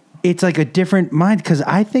 right? It's like a different mind, because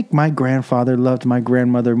I think my grandfather loved my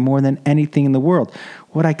grandmother more than anything in the world.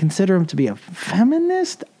 Would I consider him to be a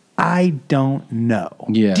feminist? I don't know.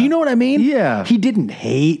 Yeah. Do you know what I mean? Yeah. He didn't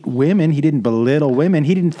hate women. He didn't belittle women.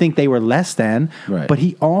 He didn't think they were less than. Right. But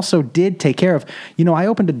he also did take care of. I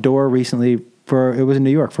opened a door recently it was in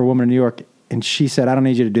New York, for a woman in New York, and she said, I don't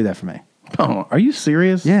need you to do that for me. Oh, are you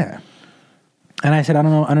serious? Yeah. And I said, I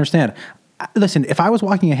don't understand. Listen, if I was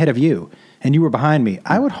walking ahead of you and you were behind me,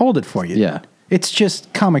 I would hold it for you. Yeah. It's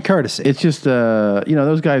just common courtesy. It's just,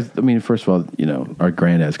 those guys, I mean, first of all, our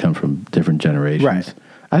granddads come from different generations. Right.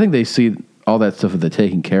 I think they see all that stuff that they're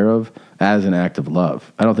taking care of as an act of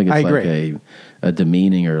love. I don't think it's like a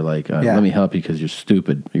demeaning or like, let me help you because you're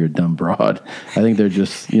stupid, you're a dumb broad. I think they're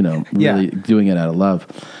just, really doing it out of love.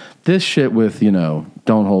 This shit with,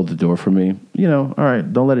 don't hold the door for me, all right,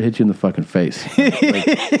 don't let it hit you in the fucking face.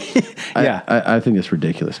 I think it's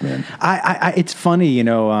ridiculous, man. It's funny,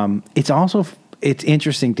 it's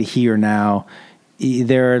interesting to hear now.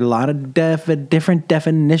 There are a lot of different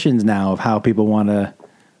definitions now of how people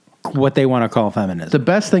what they want to call feminism. The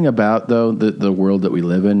best thing about, though, the world that we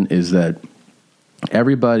live in is that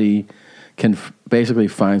everybody can basically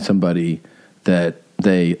find somebody that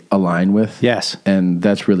they align with. Yes. And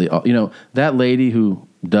that's really all. That lady who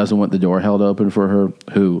doesn't want the door held open for her,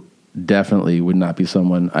 who definitely would not be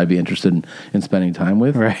someone I'd be interested in spending time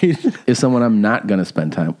with, right? Is someone I'm not going to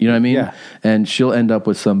spend time. You know what I mean? Yeah. And she'll end up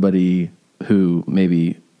with somebody who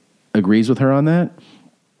maybe agrees with her on that.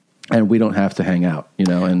 And we don't have to hang out,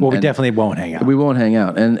 And we definitely won't hang out. We won't hang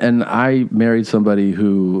out. And I married somebody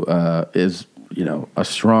who is, a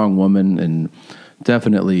strong woman and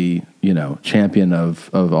definitely, champion of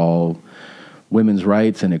all women's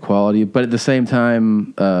rights and equality, but at the same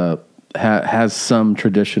time has some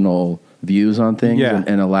traditional views on things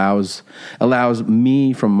and allows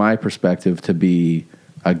me, from my perspective, to be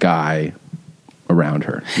a guy around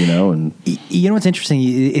her, And what's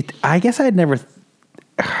interesting? I guess I had never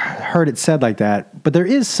heard it said like that, but there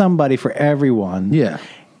is somebody for everyone. Yeah.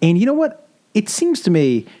 And you know what? It seems to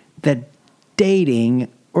me that dating,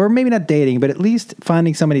 or maybe not dating, but at least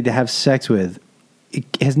finding somebody to have sex with, it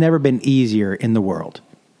has never been easier in the world.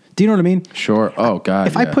 Do you know what I mean? Sure. Oh, God.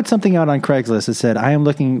 If I put something out on Craigslist that said, I am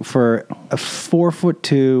looking for a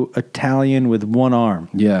 4'2" Italian with one arm.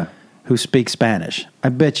 Yeah. Who speaks Spanish, I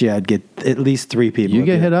bet you I'd get at least 3 people. You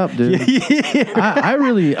get hit up, dude.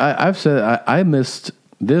 I've said I missed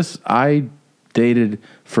this. I dated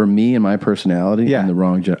for me and my personality in the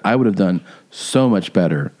wrong I would have done so much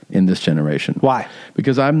better in this generation. Why?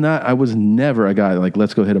 Because I was never a guy like,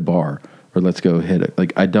 let's go hit a bar or let's go hit it.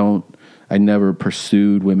 Like, I never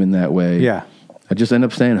pursued women that way. Yeah. I just end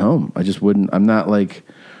up staying home. I just wouldn't, I'm not like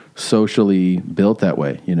socially built that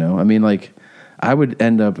way. I mean, like, I would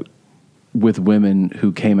end up with women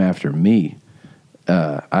who came after me.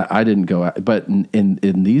 I didn't go out, but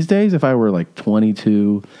in these days, if I were like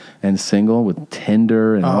 22 and single with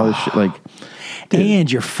Tinder and all this shit, like, dude, and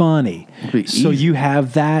you're funny, so you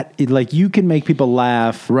have that, like, you can make people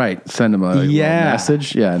laugh, right? Send them a little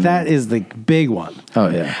message, that is the big one. Oh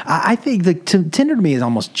yeah, I think Tinder to me is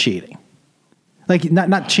almost cheating. Like,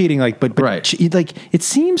 not cheating, like, but right. Like, it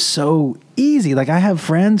seems so easy. Like, I have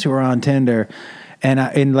friends who are on Tinder,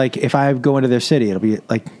 and like, if I go into their city, it'll be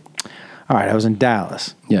like, all right, I was in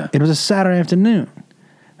Dallas. Yeah. It was a Saturday afternoon.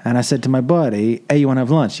 And I said to my buddy, hey, you want to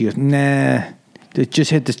have lunch? He goes, nah,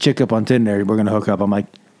 just hit this chick up on Tinder. We're going to hook up. I'm like,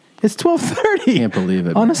 it's 12:30. Can't believe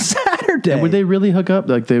it, on man. a Saturday. And would they really hook up?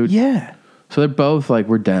 Like they would? Yeah. So they're both like,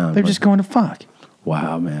 we're down. They're Like, just going to fuck.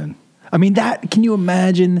 wow, man. I mean, can you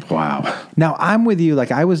imagine? Wow. Now, I'm with you.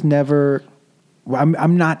 Like, I was never,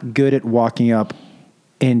 I'm not good at walking up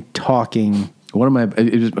and talking. One of my,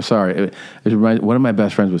 one of my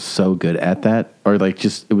best friends was so good at that, or like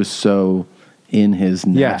just, it was so in his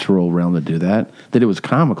natural realm to do that it was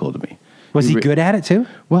comical to me. Was he good at it too?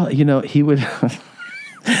 Well, he would,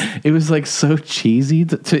 it was like so cheesy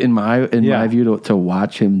in my view to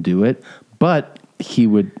watch him do it, but he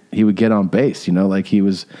would get on base, like it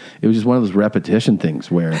was just one of those repetition things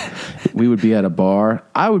where we would be at a bar.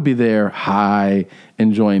 I would be there high,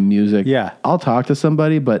 enjoying music. Yeah. I'll talk to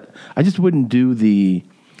somebody, but I just wouldn't do the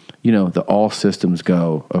all systems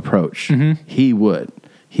go approach. Mm-hmm. He would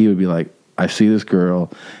be like, I see this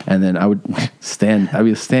girl, and then I'd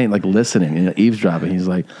be standing like listening, eavesdropping. He's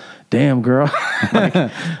like, damn girl.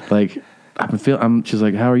 She's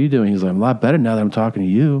like, how are you doing? He's like, I'm a lot better now that I'm talking to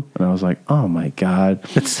you. And I was like, oh my God.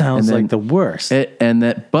 It sounds like the worst.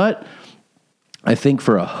 But I think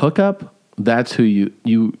for a hookup, that's who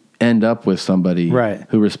you end up with, somebody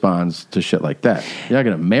who responds to shit like that. You're not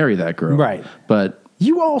going to marry that girl. Right. But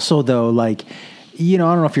you also, though, like, I don't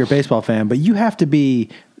know if you're a baseball fan, but you have to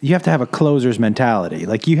have a closer's mentality.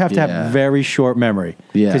 Like, you have to have very short memory.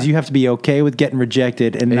 Yeah. Because you have to be okay with getting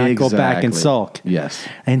rejected and not go back and sulk. Yes.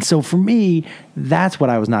 And so for me, that's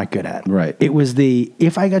what I was not good at. Right. It was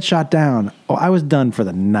if I got shot down, I was done for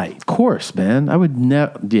the night. Of course, man. I would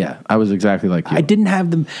never. Yeah, I was exactly like you. I didn't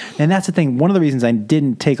have them. And that's the thing. One of the reasons I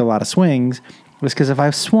didn't take a lot of swings was because if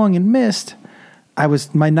I swung and missed,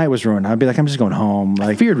 my night was ruined. I'd be like, I'm just going home. Like,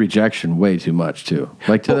 I feared rejection way too much too.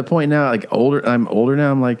 Like to the point now, like I'm older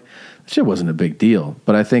now. I'm like, shit wasn't a big deal.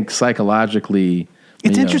 But I think psychologically,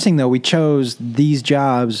 it's interesting though. We chose these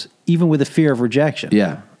jobs even with a fear of rejection.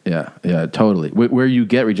 Yeah, totally. Where you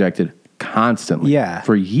get rejected constantly. Yeah.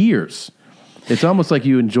 For years. It's almost like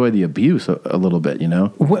you enjoy the abuse a little bit.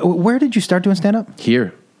 Where did you start doing stand up?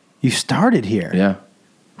 Here. You started here. Yeah.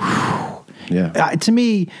 Yeah. To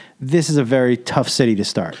me, this is a very tough city to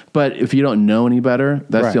start. But if you don't know any better,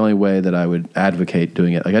 that's the only way that I would advocate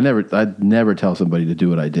doing it. Like I'd never tell somebody to do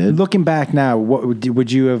what I did. Looking back now, what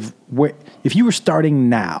would you have? If you were starting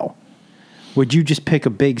now, would you just pick a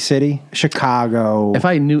big city, Chicago? If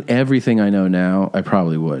I knew everything I know now, I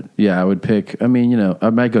probably would. Yeah, I would pick. I mean, I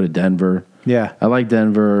might go to Denver. Yeah, I like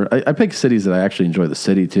Denver. I pick cities that I actually enjoy the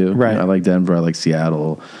city too. Right. I like Denver. I like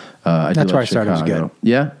Seattle. That's where I started. Was good.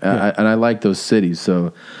 Yeah, and I like those cities,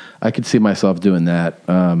 so I could see myself doing that.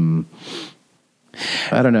 I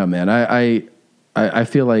don't know, man. I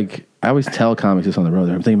feel like I always tell comics this on the road.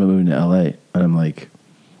 I'm thinking about moving to LA, and I'm like,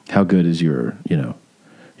 how good is your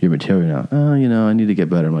material now? Oh, I need to get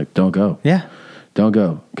better. I'm like, don't go. Yeah, don't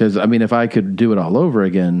go. Because I mean, if I could do it all over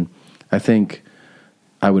again, I think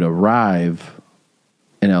I would arrive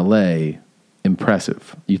in LA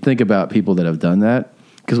impressive. You think about people that have done that.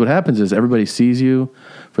 Because what happens is everybody sees you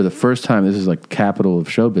for the first time. This is like the capital of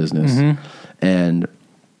show business. Mm-hmm. And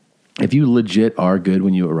if you legit are good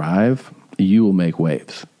when you arrive, you will make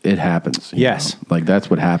waves. It happens. Yes. Like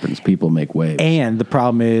that's what happens. People make waves. And the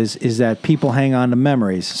problem is that people hang on to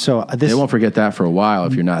memories. So they won't forget that for a while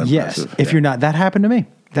if you're not impressive. Yes. If you're not, that happened to me.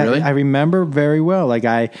 Really? I remember very well. Like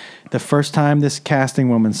the first time this casting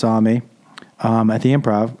woman saw me at the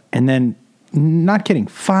Improv, and then, not kidding,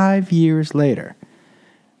 5 years later,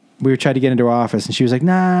 we were trying to get into her office, and she was like,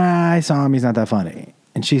 nah, I saw him. He's not that funny.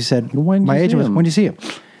 And she said, my agent was, when did you see him?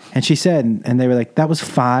 And she said, and they were like, that was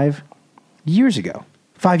 5 years ago.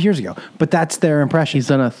 5 years ago. But that's their impression. He's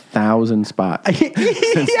done 1,000 spots.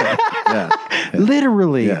 Yeah.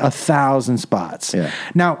 Literally 1,000 spots. Yeah.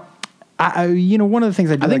 Now, one of the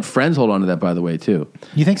things I do. I think friends hold on to that, by the way, too.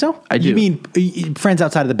 You think so? I do. You mean friends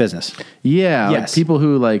outside of the business? Yeah. Yes. Like people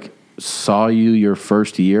who like saw you your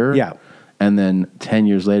first year. Yeah. And then 10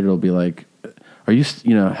 years later, it'll be like, are you,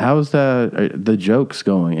 how's the jokes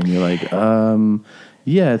going? And you're like,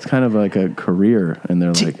 yeah, it's kind of like a career. And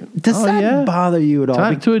they're like, does that bother you at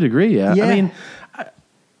all? To a degree, yeah. I mean,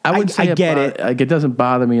 I would say I get it. Like, it doesn't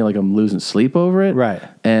bother me like I'm losing sleep over it. Right.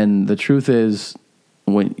 And the truth is,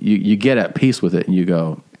 when you get at peace with it and you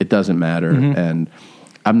go, it doesn't matter. Mm-hmm. And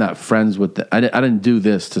I'm not friends with I didn't do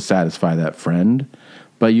this to satisfy that friend.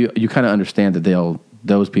 But you kind of understand that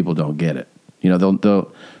those people don't get it.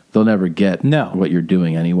 They'll never get what you're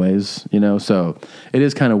doing anyways, So it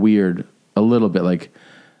is kind of weird a little bit. Like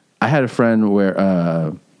I had a friend where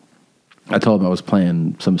I told him I was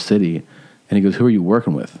playing some city, and he goes, "Who are you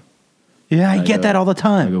working with?" Yeah, I get that all the I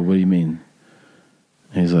time. go, what do you mean?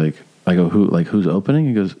 And he's like, I go, who's opening?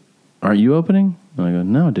 He goes, aren't you opening? And I go,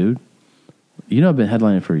 no, dude. You know, I've been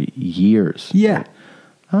headlining for years. Yeah.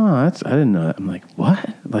 Oh, I didn't know that. I'm like, what?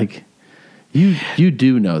 Like, you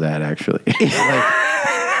do know that, actually. Like,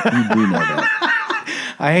 you do know that.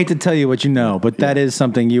 I hate to tell you what you know, but that is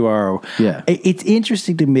something you are. Yeah. It's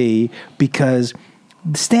interesting to me because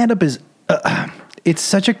stand-up is, it's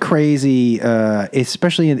such a crazy,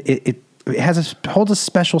 especially it holds a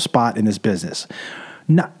special spot in this business.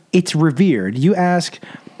 It's revered. You ask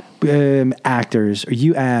actors, or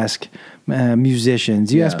you ask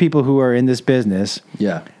musicians, you ask people who are in this business.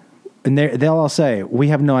 Yeah. And they'll all say, we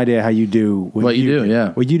have no idea how you do what you do.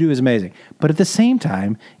 Yeah. What you do is amazing. But at the same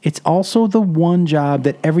time, it's also the one job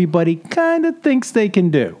that everybody kind of thinks they can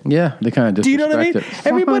do. Yeah, they kind of Do you know what I mean? it.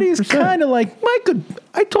 Everybody is 100%. kind of like,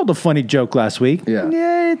 I told a funny joke last week. Yeah.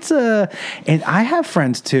 Yeah, and I have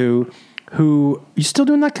friends too who, you still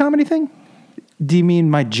doing that comedy thing? Do you mean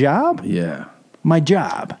my job? Yeah. My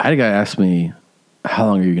job. I had a guy ask me, how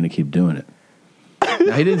long are you going to keep doing it?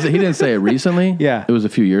 Now, he didn't say it recently. Yeah. It was a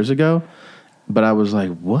few years ago. But I was like,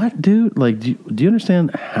 what, dude? Like, do you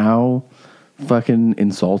understand how fucking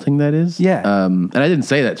insulting that is? Yeah. And I didn't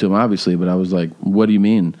say that to him, obviously, but I was like, what do you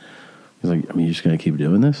mean? He's like, I mean, you're just going to keep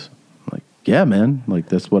doing this? I'm like, yeah, man. Like,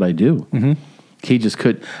 that's what I do. Mm-hmm. He just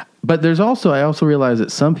could. But I also realized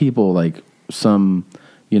that some people, like some,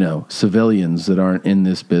 civilians that aren't in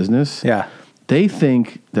this business. Yeah. They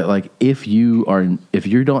think that, like, if you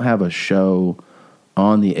don't have a show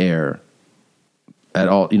on the air at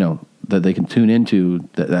all, that they can tune into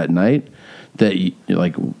that night, that you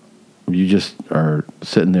just are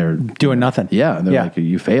sitting there Doing nothing. Yeah, and they're like,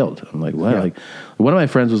 you failed. I'm like, what? Yeah. Like, one of my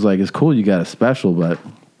friends was like, it's cool you got a special, but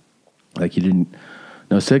like you didn't.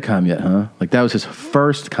 No sitcom yet, huh? Like, that was his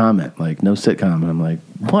first comment. Like, no sitcom. And I'm like,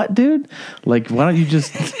 what, dude? Like, why don't you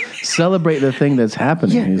just celebrate the thing that's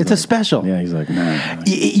happening? Yeah, He's it's like, a special. Yeah, he's like, nah.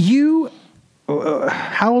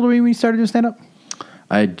 How old were you when you started doing stand-up?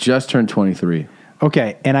 I had just turned 23.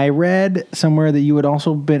 Okay, and I read somewhere that you had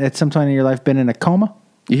also been, at some time in your life, been in a coma?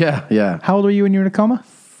 Yeah. How old were you when you were in a coma?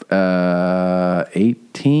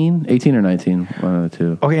 18 or 19, one of the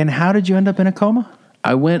two. Okay, and how did you end up in a coma?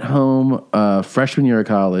 I went home freshman year of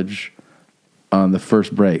college on the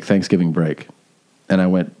first break, Thanksgiving break. And I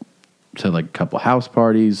went to like a couple house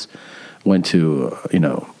parties, went to,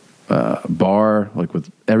 a bar, like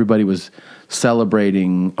with everybody was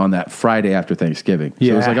celebrating on that Friday after Thanksgiving. So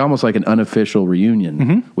it was like almost like an unofficial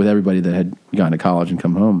reunion with everybody that had gone to college and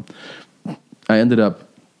come home. I ended up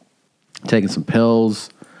taking some pills,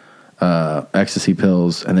 ecstasy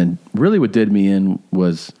pills, and then really what did me in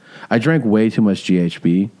was I drank way too much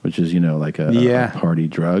GHB, which is, like a party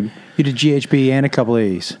drug. You did GHB and a couple of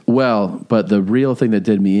E's. Well, but the real thing that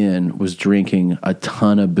did me in was drinking a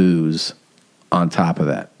ton of booze on top of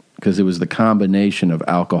that, because it was the combination of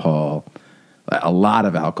alcohol, a lot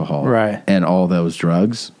of alcohol, right, and all those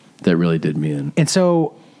drugs that really did me in. And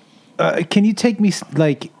so, can you take me,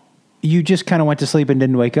 like, you just kind of went to sleep and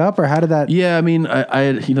didn't wake up, or how did that? Yeah, I mean,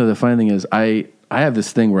 I the funny thing is, I have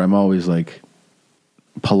this thing where I'm always like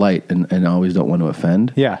polite and I always don't want to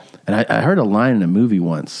offend. Yeah. And I heard a line in a movie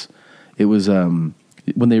once. It was when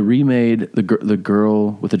they remade the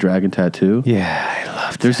girl with the dragon tattoo. Yeah, I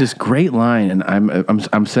loved There's this great line, and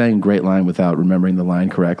I'm saying great line without remembering the line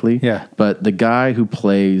correctly. Yeah. But the guy who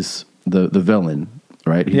plays the villain,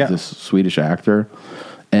 right? He's this Swedish actor,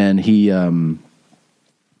 and he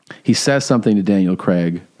says something to Daniel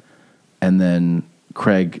Craig, and then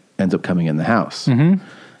Craig ends up coming in the house. Mm-hmm.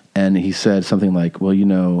 And he said something like, well,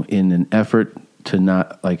 in an effort to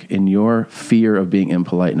not, like, in your fear of being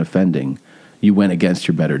impolite and offending, you went against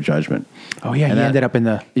your better judgment. Oh, yeah, and he ended up in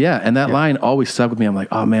the... Yeah, and that line always stuck with me. I'm like,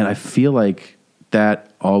 oh, man, I feel like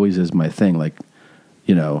that always is my thing. Like,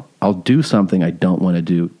 I'll do something I don't want to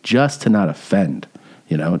do just to not offend,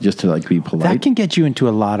 just to, like, be polite. That can get you into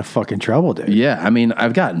a lot of fucking trouble, dude. Yeah, I mean,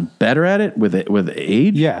 I've gotten better at it with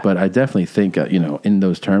age. Yeah. But I definitely think, in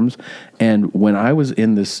those terms. And when I was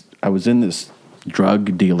in this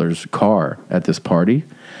drug dealer's car at this party,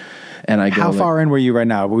 and I go, how far in were you right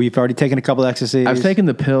now? We've already taken a couple ecstasies. I've taken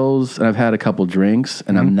the pills and I've had a couple drinks,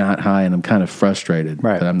 and I'm not high, and I'm kind of frustrated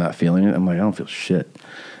that I'm not feeling it. I'm like, I don't feel shit.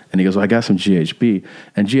 And he goes, well, I got some GHB.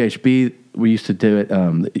 And GHB, we used to do it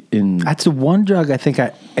in... That's the one drug I think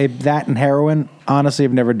that and heroin, honestly,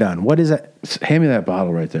 I've never done. What is it? Hand me that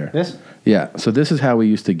bottle right there. This? Yeah. So this is how we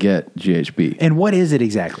used to get GHB. And what is it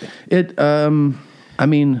exactly? It, I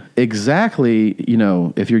mean, exactly,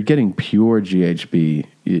 if you're getting pure GHB...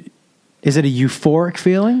 Is it a euphoric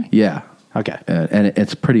feeling? Yeah. Okay. And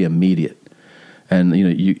it's pretty immediate. And,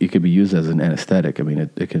 it could be used as an anesthetic. I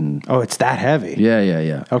mean, it can... Oh, it's that heavy.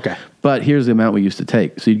 Yeah. Okay. But here's the amount we used to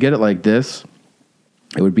take. So you'd get it like this.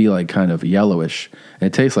 It would be like kind of yellowish. And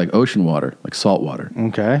it tastes like ocean water, like salt water.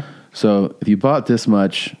 Okay. So if you bought this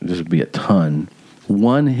much, this would be a ton.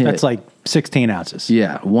 One hit... That's like 16 ounces.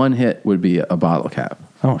 Yeah. One hit would be a bottle cap.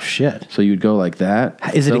 Oh, shit. So you'd go like that.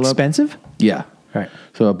 Is it expensive? Yeah. Right.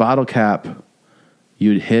 So a bottle cap,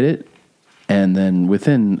 you'd hit it, and then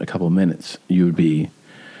within a couple of minutes, you would be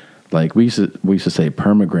like, we used to say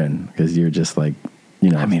permagrin, because you're just like,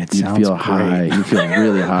 I mean, it you'd sounds feel great. high. You feel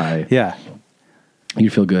really high. Yeah. You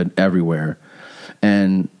feel good everywhere.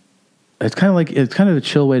 And it's kind of a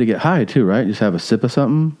chill way to get high too, right? Just have a sip of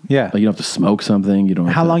something. Yeah. Like you don't have to smoke something. You don't.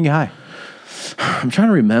 How long you high? I'm trying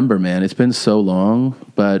to remember, man. It's been so long,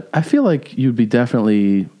 but I feel like you'd be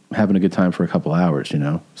definitely having a good time for a couple hours,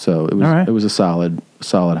 So it was All right. It was a solid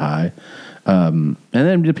high. And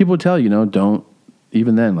then people would tell you, don't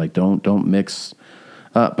even then, like don't mix.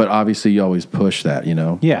 But obviously, you always push that,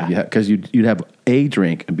 Yeah. because you'd have a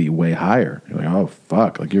drink and be way higher. You're like, oh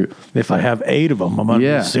fuck, like you're. If I have 8 of them, I'm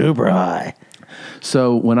gonna be super high.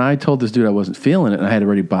 So when I told this dude I wasn't feeling it, and I had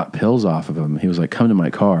already bought pills off of him, he was like, come to my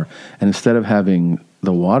car. And instead of having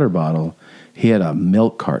the water bottle, he had a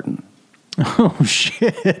milk carton. Oh,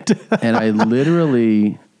 shit. And I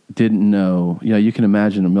literally didn't know, you can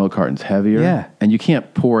imagine a milk carton's heavier. Yeah. And you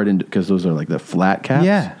can't pour it in, because those are like the flat caps.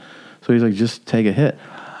 Yeah. So he's like, just take a hit.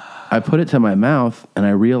 I put it to my mouth, and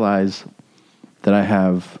I realized that I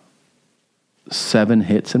have 7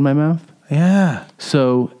 hits in my mouth. Yeah.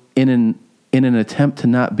 So in an attempt to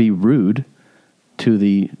not be rude to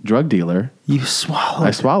the drug dealer, You swallow.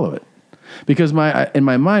 I swallow it, because in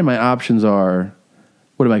my mind my options are,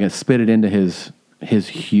 what am I going to spit it into his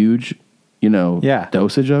huge,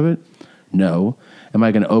 dosage of it? No. Am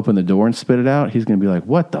I going to open the door and spit it out? He's going to be like,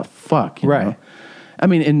 what the fuck? You Right. know? I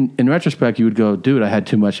mean, in retrospect, you would go, dude, I had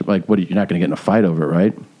too much. Like, what? You're not going to get in a fight over it,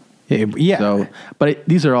 right? Yeah. So, but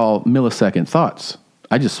these are all millisecond thoughts.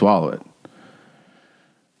 I just swallow it.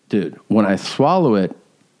 Dude, when I swallow it,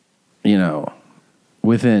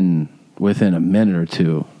 within a minute or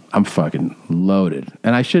two, I'm fucking loaded.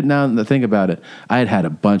 And I should, now that I think about it, I had a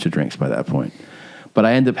bunch of drinks by that point. But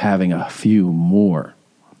I ended up having a few more.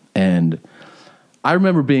 And I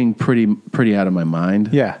remember being pretty out of my mind.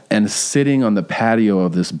 Yeah. And sitting on the patio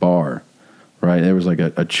of this bar, right? There was like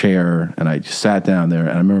a chair, and I just sat down there.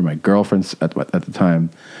 And I remember my girlfriend at the time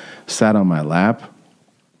sat on my lap.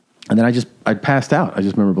 And then I passed out. I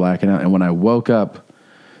just remember blacking out. And when I woke up,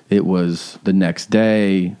 it was the next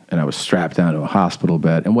day, and I was strapped down to a hospital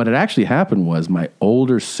bed. And what had actually happened was my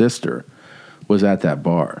older sister was at that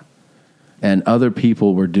bar, and other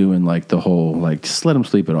people were doing like the whole, like, just let him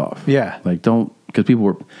sleep it off. Yeah. Like, don't, because people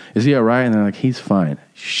were, is he all right? And they're like, he's fine.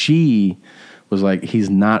 She was like, he's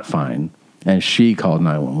not fine. And she called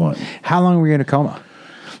 911. How long were you in a coma?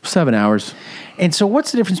 7 hours. And so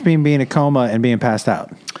what's the difference between being in a coma and being passed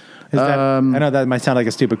out? I know that might sound like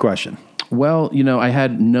a stupid question. Well, I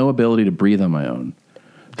had no ability to breathe on my own.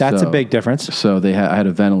 That's a big difference. So I had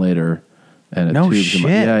a ventilator and a No tube.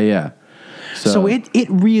 shit. Yeah. So it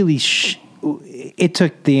really it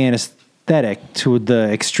took the anesthetic to the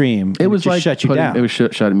extreme. It was just like shut you down. It was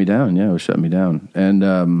shutting me down. Yeah, it was shutting me down.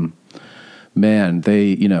 And man,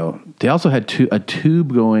 they also had a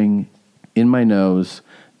tube going in my nose,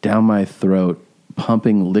 down my throat,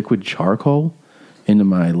 pumping liquid charcoal into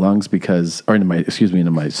my lungs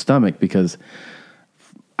into my stomach, because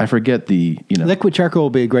I forget Liquid Charcoal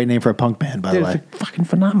would be a great name for a punk band, by the way. It's a fucking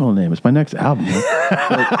phenomenal name. It's my next album.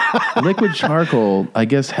 But liquid charcoal, I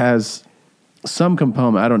guess, has some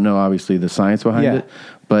component. I don't know, obviously, the science behind it,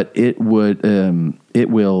 but it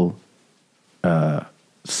will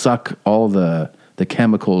suck all the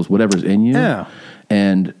chemicals, whatever's in you. Yeah.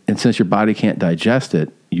 And since your body can't digest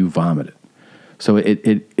it, you vomit it. So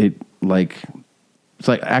it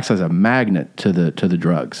acts as a magnet to the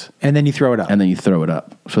drugs. And then you throw it up. And then you throw it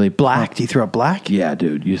up. So they black. Do you throw up black? Yeah,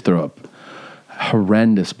 dude. You throw up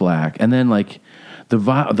horrendous black. And then like the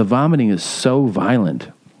vomiting is so violent,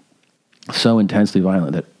 so intensely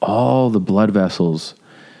violent, that all the blood vessels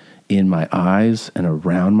in my eyes and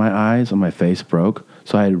around my eyes on my face broke.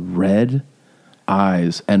 So I had red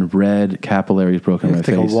eyes and red capillaries broken in my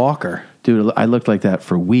face. Like a walker. Dude, I looked like that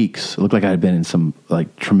for weeks. It looked like I had been in some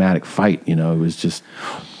like traumatic fight. It was just...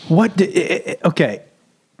 Okay.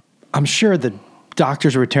 I'm sure the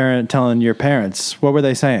doctors were telling your parents, what were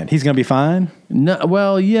they saying? He's going to be fine? No,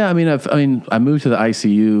 well, yeah. I mean, I moved to the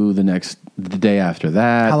ICU the day after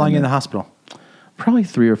that. How long in the hospital? Probably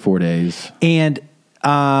 3 or 4 days. And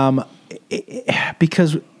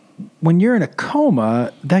because when you're in a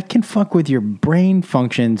coma, that can fuck with your brain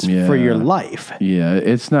functions for your life. Yeah,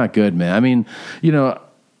 it's not good, man. I mean, you know,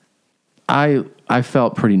 I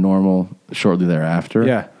felt pretty normal shortly thereafter.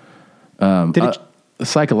 Yeah.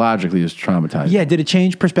 Psychologically, it was traumatizing. Yeah. Did it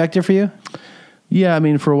change perspective for you? Yeah, I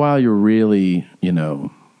mean, for a while, you're really, you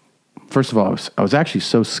know, first of all, I was actually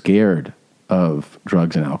so scared of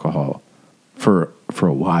drugs and alcohol for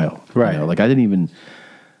a while. Right. You know? Like I didn't even.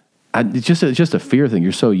 It's just a fear thing.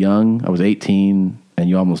 You're so young. I was 18, and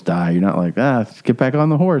you almost die. You're not like, get back on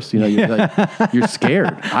the horse. You know, you're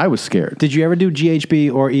scared. I was scared. Did you ever do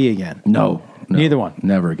GHB or E again? No, Neither one.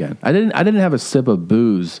 Never again. I didn't have a sip of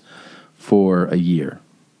booze for a year.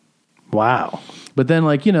 Wow. But then,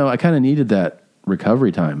 like, you know, I kind of needed that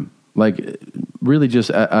recovery time, like really just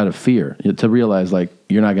out of fear to realize, like,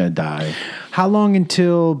 you're not going to die. How long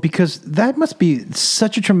until, because that must be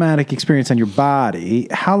such a traumatic experience on your body,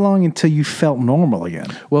 how long until you felt normal again?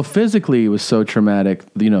 Well, physically, it was so traumatic.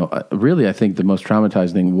 You know, really, I think the most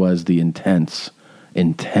traumatizing thing was the intense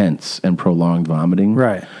and prolonged vomiting.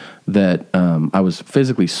 Right. That I was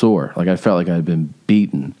physically sore. Like I felt like I had been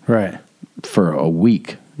beaten. Right. For a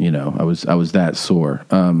week. You know, I was that sore.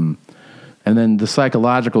 And then the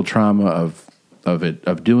psychological trauma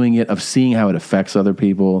of doing it, of seeing how it affects other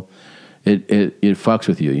people, it fucks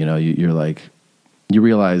with you. You know, you're like, you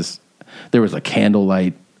realize there was a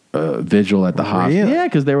candlelight vigil at the hospital. Yeah,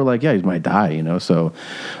 because they were like, yeah, he might die. You know, so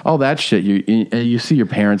all that shit. You see your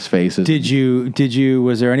parents' faces. Did you?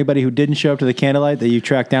 Was there anybody who didn't show up to the candlelight that you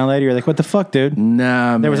tracked down later? You're like, what the fuck, dude?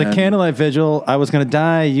 Nah, there was a candlelight vigil. I was gonna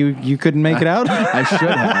die. You couldn't make it out. I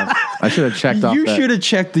should have checked off. You should have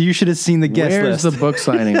checked. You should have seen the guest list. Where's the book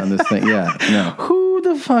signing on this thing? Yeah, no. Who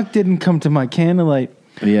the fuck didn't come to my candlelight?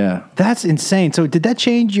 Yeah. That's insane. So did that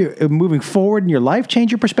change your, moving forward in your life,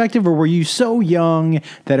 change your perspective, or were you so young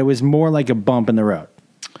that it was more like a bump in the road?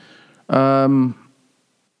 You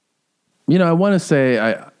know, I want to say,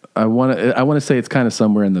 I want to say it's kind of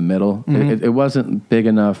somewhere in the middle. Mm-hmm. It wasn't big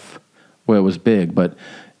enough. Well, it was big, but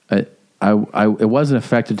it wasn't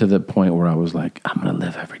affected to the point where I was like, I'm going to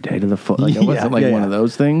live every day to the full. Like, it wasn't one of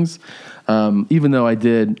those things. Even though I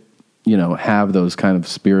did, you know, have those kind of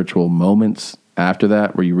spiritual moments after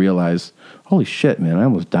that where you realize, holy shit, man, I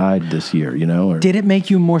almost died this year, you know? Or, did it make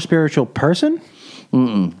you a more spiritual person?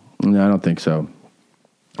 No, I don't think so.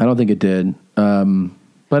 I don't think it did.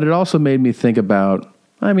 But it also made me think about,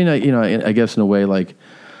 I mean, I guess in a way, like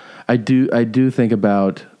I do think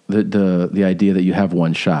about the idea that you have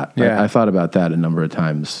one shot. Yeah. I thought about that a number of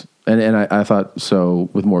times. And I thought so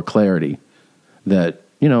with more clarity that,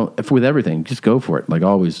 you know, if with everything, just go for it. Like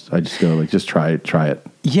always, I just go like, just try it.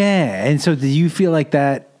 Yeah. And so do you feel like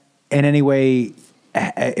that in any way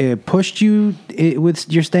it pushed you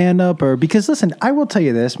with your stand-up? Or because, listen, I will tell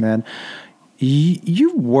you this, man.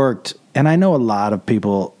 You worked, and I know a lot of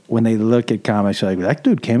people, when they look at comics, are like, that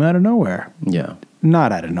dude came out of nowhere. Yeah.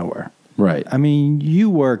 Not out of nowhere. Right. I mean,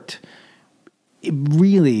 you worked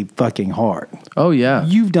really fucking hard. Oh, yeah.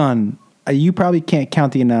 You've done... you probably can't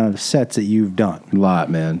count the amount of sets that you've done. A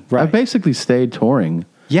lot, man. Right. I've basically stayed touring.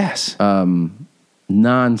 Yes.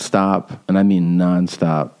 Nonstop, and I mean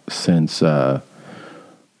nonstop, since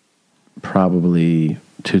probably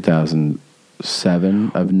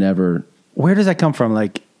 2007. I've never... Where does that come from?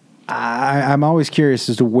 Like, I'm always curious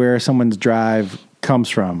as to where someone's drive comes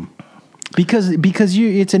from. Because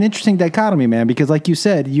it's an interesting dichotomy, man. Because like you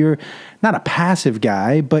said, you're not a passive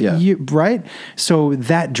guy, but you right. So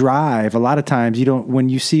that drive, a lot of times you don't. When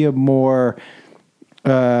you see a more,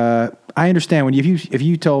 I understand when if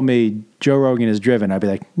you told me Joe Rogan is driven, I'd be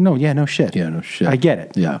like, no shit, no shit. I get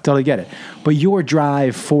it, totally get it. But your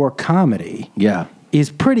drive for comedy, is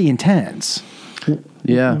pretty intense.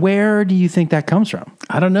 Yeah. Where do you think that comes from?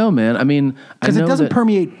 I don't know, man. I mean, because it doesn't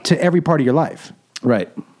permeate to every part of your life. Right.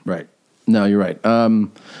 No, you're right.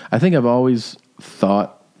 I think I've always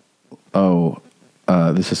thought,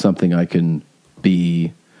 this is something I'll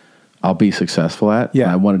be successful at. Yeah.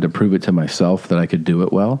 And I wanted to prove it to myself that I could do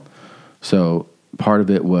it well. So part of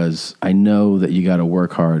it was, I know that you got to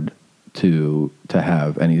work hard to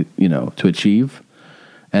have any, to achieve.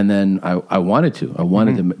 And then I wanted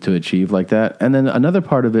to achieve like that. And then another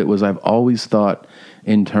part of it was, I've always thought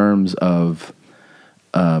in terms of,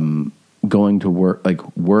 going to work,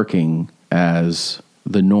 like working as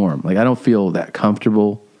the norm. Like I don't feel that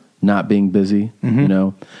comfortable not being busy, I mean,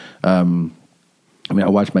 I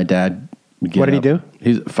watched my dad get What did he do?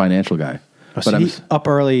 He's a financial guy. Oh, so he's up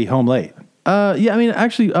early, home late. Yeah, I mean,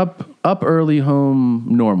 actually up early, home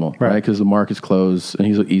normal, right? Because the market's closed and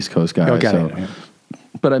he's an East Coast guy. It.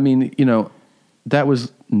 But I mean, that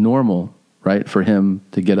was normal, right? For him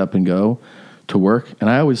to get up and go. to work, and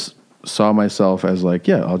I always saw myself as like,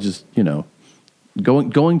 yeah, I'll just,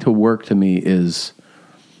 going to work to me is,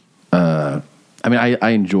 I mean, I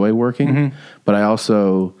enjoy working, but I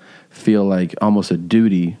also feel like almost a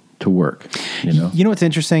duty to work, You know what's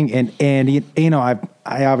interesting? And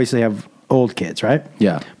I obviously have old kids, right?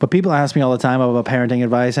 Yeah. But people ask me all the time about parenting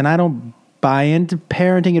advice, and I don't buy into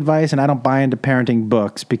parenting advice, and I don't buy into parenting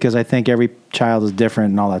books because I think every child is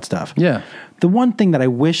different and all that stuff. Yeah. The one thing that I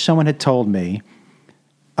wish someone had told me,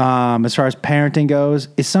 as far as parenting goes,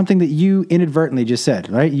 is something that you inadvertently just said,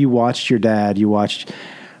 right? You watched your dad,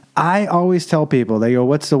 I always tell people, they go,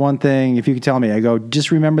 what's the one thing, if you could tell me, I go,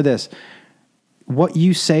 just remember this. What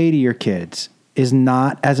you say to your kids is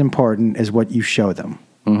not as important as what you show them.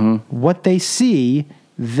 What they see,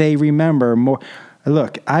 they remember more.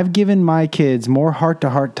 Look, I've given my kids more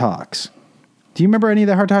heart-to-heart talks. Do you remember any of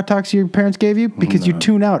the heart-to-heart talks your parents gave you? Because you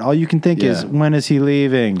tune out. All you can think is, when is he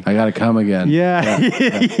leaving? I got to come again. Yeah.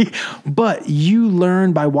 But you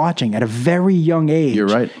learn by watching at a very young age. You're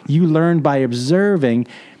right. You learn by observing.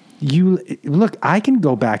 Look, I can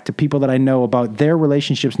go back to people that I know about their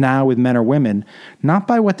relationships now with men or women, not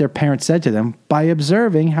by what their parents said to them, by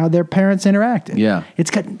observing how their parents interacted. Yeah.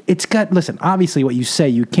 It's got, listen, obviously what you say,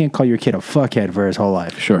 you can't call your kid a fuckhead for his whole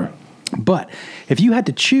life. Sure. But if you had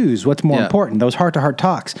to choose what's more important, those heart-to-heart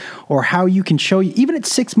talks, or how you can show you, even at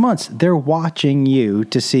 6 months, they're watching you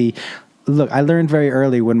to see. Look, I learned very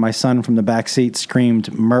early when my son from the back seat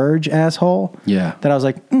screamed, "Merge, asshole." Yeah. That I was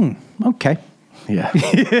like, okay. Yeah.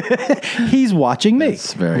 He's watching me.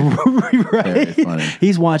 It's very, right? very funny.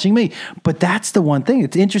 He's watching me. But that's the one thing.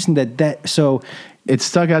 It's interesting so it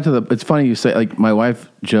stuck out it's funny you say, like, my wife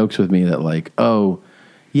jokes with me that, like, oh,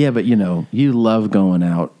 yeah, but you love going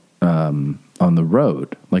out on the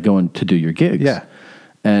road, like going to do your gigs. Yeah.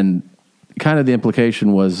 And kind of the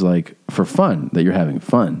implication was like for fun, that you're having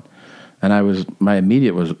fun. And my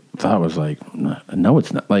immediate thought was like, no,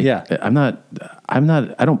 it's not. Like, I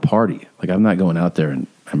don't party. Like, I'm not going out there and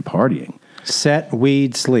partying. Set,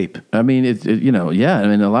 weed, sleep. I mean, yeah. I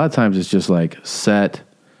mean, a lot of times it's just like set,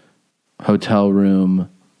 hotel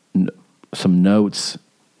room, some notes,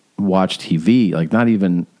 watch TV, like not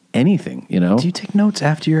even anything, Do you take notes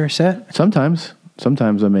after your set? Sometimes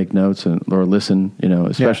I make notes or listen,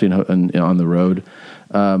 especially on the road.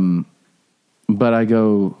 But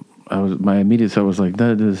my immediate thought was like,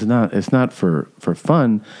 that is not, it's not for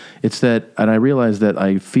fun. It's that, and I realized that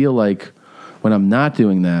I feel like when I'm not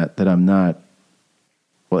doing that I'm not,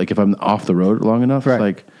 like if I'm off the road long enough, right. It's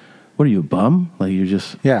like, what are you, a bum? Like you're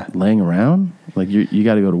just laying around? Like you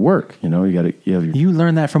got to go to work, you have your... You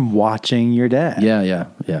learn that from watching your dad. Yeah.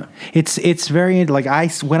 It's very, like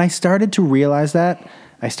when I started to realize that,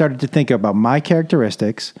 I started to think about my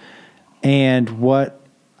characteristics and what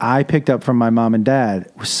I picked up from my mom and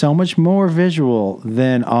dad was so much more visual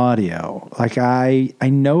than audio. Like I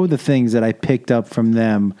know the things that I picked up from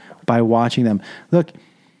them by watching them. Look,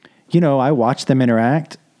 I watched them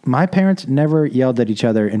interact. My parents never yelled at each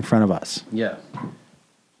other in front of us. Yeah.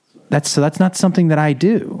 That's not something that I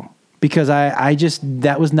do because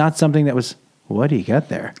that was not something that was, what do you got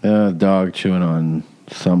there? Dog chewing on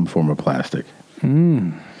some form of plastic.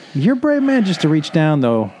 You're a brave man just to reach down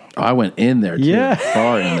though. I went in there too. Yeah.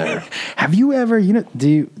 Far in there. Have you ever,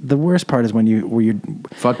 the worst part is when you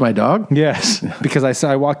fuck my dog? Yes. Because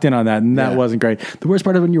I walked in on that and that wasn't great. The worst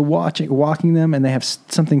part is when you're walking them and they have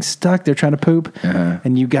something stuck, they're trying to poop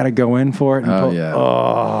and you got to go in for it. And pull. Yeah.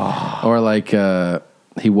 Oh. Or like,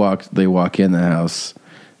 they walk in the house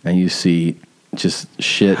and you see just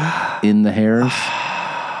shit in the hairs.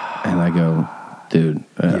 And I go, dude,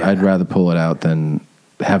 I'd rather pull it out than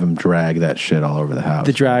have him drag that shit all over the house.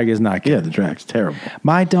 The drag is not good. Yeah, the drag's terrible.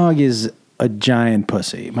 My dog is a giant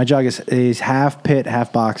pussy. My dog is half pit,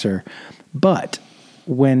 half boxer. But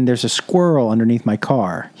when there's a squirrel underneath my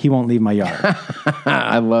car, he won't leave my yard.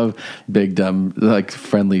 I love big, dumb, like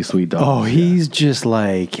friendly, sweet dogs. Oh, he's just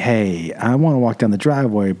like, hey, I want to walk down the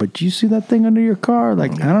driveway, but do you see that thing under your car?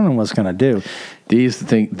 Like, I don't know what's going to do.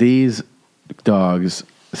 These dogs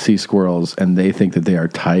see squirrels and they think that they are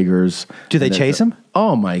tigers. Do they chase them?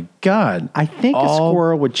 Oh my God. I think a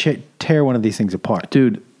squirrel would tear one of these things apart.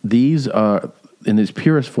 Dude, these are, in its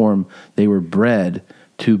purest form, they were bred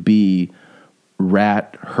to be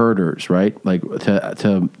rat herders, right? Like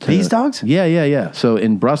to these dogs? Yeah. So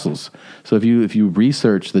in Brussels. So if you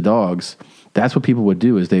research the dogs, that's what people would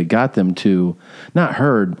do is they got them to not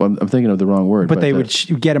herd, I'm thinking of the wrong word. But they would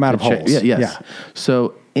get them out of holes. Yeah.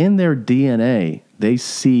 So in their DNA, they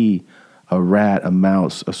see a rat, a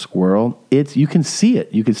mouse, a squirrel. You can see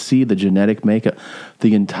it. You can see the genetic makeup.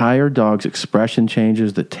 The entire dog's expression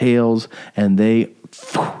changes, the tails, and they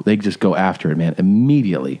they just go after it, man,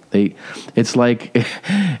 immediately. It's like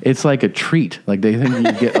a treat. Like they think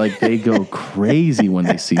you get like they go crazy when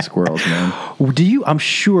they see squirrels, man. I'm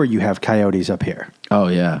sure you have coyotes up here. Oh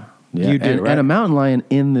yeah. You do, right? And a mountain lion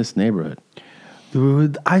in this neighborhood.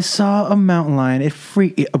 Dude, I saw a mountain lion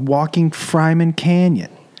walking Fryman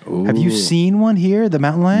Canyon. Ooh. Have you seen one here, the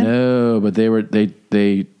mountain lion? No, but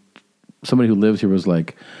somebody who lives here was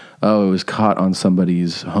like, oh, it was caught on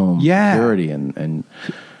somebody's home security, and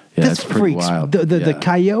yeah, That's it's pretty freaks. wild. The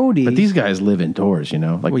coyotes. But these guys live indoors, you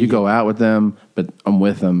know? Like you go out with them, but I'm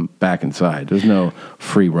with them back inside. There's no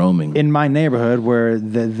free roaming. In my neighborhood, where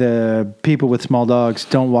the people with small dogs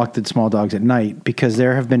don't walk the small dogs at night because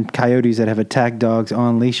there have been coyotes that have attacked dogs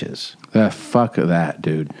on leashes. Fuck that,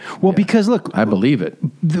 dude. Well, because look, I believe it.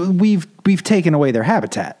 We've taken away their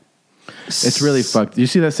habitat. It's really fucked. Did you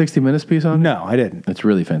see that 60 Minutes piece on it? No, I didn't. It's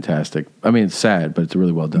really fantastic. I mean, it's sad, but it's a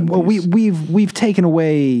really well done Well, piece. we've taken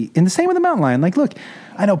away, and the same with the mountain lion. Like, look,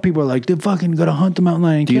 I know people are like, they're fucking gonna hunt the mountain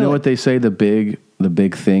lion. And Do you kill know it. what they say? The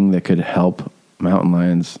big thing that could help mountain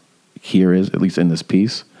lions here is, at least in this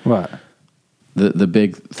piece, What? the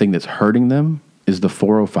big thing that's hurting them is the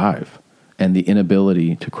 405 and the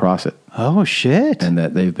inability to cross it, Oh shit! and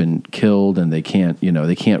that they've been killed and they can't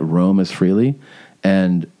roam as freely,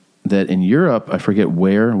 and that in Europe, I forget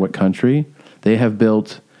what country, they have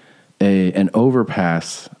built an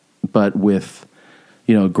overpass, but with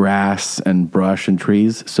grass and brush and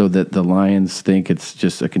trees, so that the lions think it's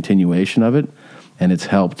just a continuation of it, and it's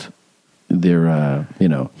helped their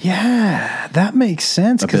Yeah, that makes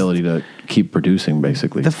sense. 'Cause ability to keep producing,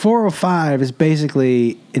 basically. the 405 is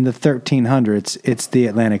basically in the 1300s. It's the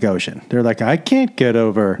Atlantic Ocean. They're like, I can't get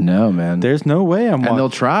over. No, man. There's no way I'm. And they'll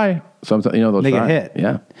try. Sometimes they'll They try. get hit.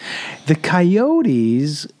 Yeah. The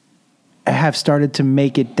coyotes have started to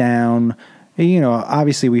make it down.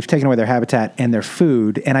 Obviously we've taken away their habitat and their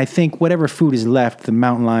food, and I think whatever food is left, the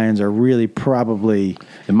mountain lions are really probably.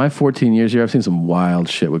 In my 14 years here, I've seen some wild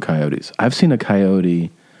shit with coyotes. I've seen a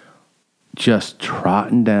coyote just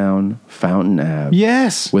trotting down Fountain Ave.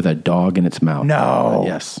 Yes. With a dog in its mouth. No.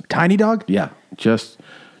 Yes. Tiny dog? Yeah. Just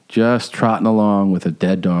trotting along with a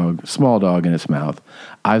dead dog, small dog in its mouth.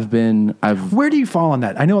 Where do you fall on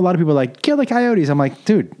that? I know a lot of people are like, kill the coyotes. I'm like,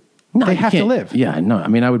 dude, they you have to can't- live. Yeah, no. I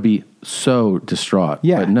mean, I would be so distraught.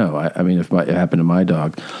 Yeah. But no, I mean, if it happened to my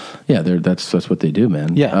dog, yeah, that's what they do,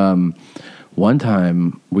 man. Yeah. One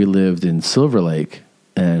time we lived in Silver Lake,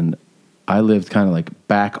 and I lived kind of like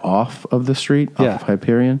back off of the street, off Yeah. of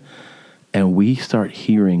Hyperion, and we start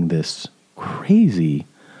hearing this crazy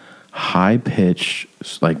high pitch,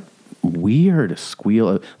 like weird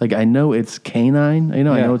squeal. Like I know it's canine, I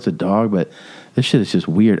know it's a dog, but this shit is just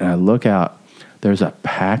weird. And I look out, there's a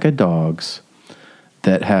pack of dogs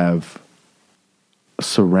that have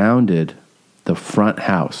surrounded the front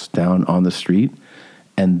house down on the street,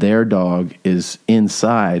 and their dog is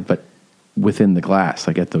inside, but within the glass,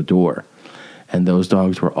 like at the door. And those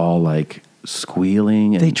dogs were all like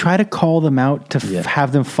squealing. And They try to call them out to Yeah.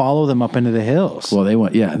 have them follow them up into the hills. well, they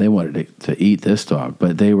wanted to eat this dog,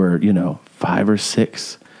 but they were 5 or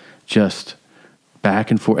 6, just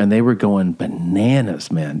back and forth, and they were going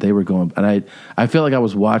bananas, man. They were going, and I feel like I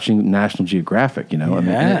was watching National Geographic, I mean,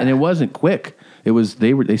 Yeah. and it wasn't quick. It was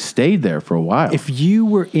they stayed there for a while. If you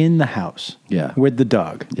were in the house Yeah. with the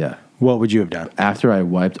dog, yeah. what would you have done? After I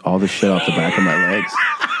wiped all the shit off the back of my legs.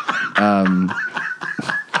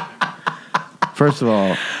 First of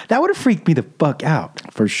all, That would have freaked me the fuck out.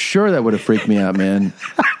 for sure that would have freaked me out, man.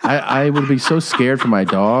 I would be so scared for my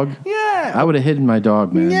dog. Yeah. I would have hidden my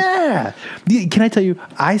dog, man. Yeah. Can I tell you,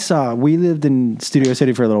 we lived in Studio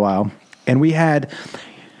City for a little while, and we had,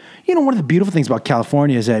 one of the beautiful things about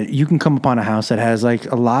California is that you can come upon a house that has like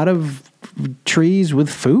a lot of trees with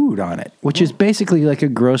food on it, which is basically like a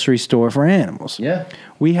grocery store for animals. Yeah.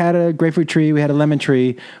 We had a grapefruit tree, we had a lemon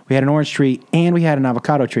tree, we had an orange tree, and we had an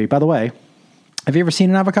avocado tree. By the way, have you ever seen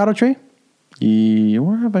an avocado tree?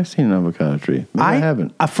 Where have I seen an avocado tree? Maybe I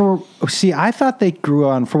haven't. I thought they grew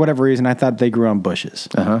on, for whatever reason, I thought they grew on bushes.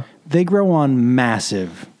 Uh-huh. They grow on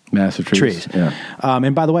massive Trees. Yeah.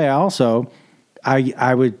 And by the way,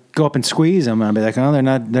 I would go up and squeeze them, and I'd be like,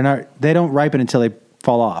 oh, they don't ripen until they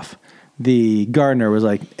fall off. The gardener was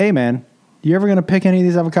like, hey man, you ever going to pick any of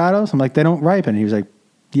these avocados? I'm like, they don't ripen. He was like,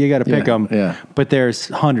 you got to pick them. Yeah. But there's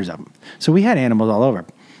hundreds of them. So we had animals all over.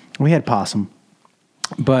 We had possum.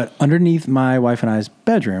 But underneath my wife and I's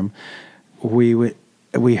bedroom, we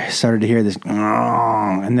started to hear this,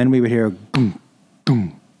 and then we would hear goom,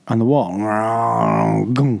 goom on the wall,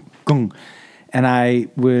 goom, goom. And I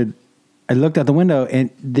looked out the window, and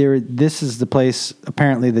this is the place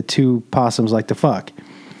apparently the two possums like to fuck.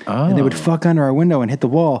 and they would fuck under our window and hit the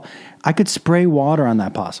wall. I could spray water on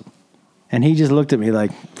that possum. And he just looked at me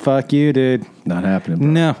like, fuck you, dude. Not happening, bro.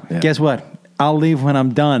 No. Yeah. Guess what? I'll leave when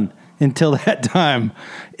I'm done. Until that time,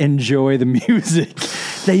 enjoy the music.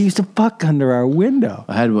 They used to fuck under our window.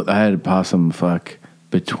 I had a possum fuck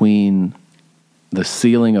between the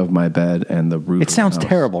ceiling of my bed and the roof. It sounds of the house.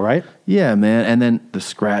 terrible, right? Yeah, man. And then the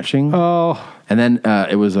scratching. Oh. And then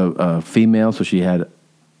it was a female, so she had,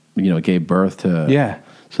 gave birth to. Yeah.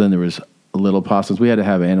 So then there was little possums. We had to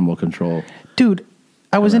have animal control. Dude,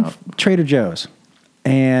 I was in out. Trader Joe's,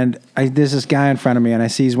 and there's this guy in front of me, and I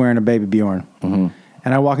see he's wearing a Baby Bjorn. Mm-hmm.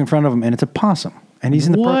 And I walk in front of him, and it's a possum. And he's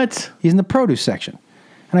in the What? he's in the produce section.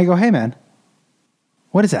 And I go, hey, man,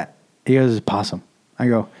 what is that? He goes, it's a possum. I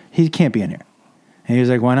go, he can't be in here. And he was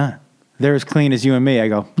like, why not? They're as clean as you and me. I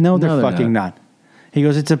go, no, they're fucking not. He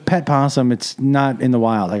goes, it's a pet possum. It's not in the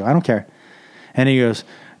wild. I go, I don't care. And he goes,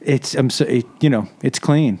 it's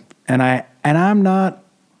clean. And I'm not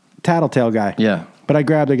tattletale guy. Yeah. But I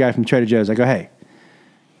grabbed the guy from Trader Joe's. I go, hey,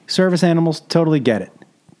 service animals, totally get it.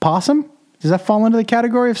 Possum? Does that fall into the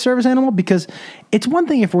category of service animal? Because it's one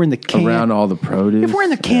thing if we're in the canned... Around all the produce? If we're in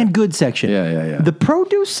the canned goods section. Yeah. The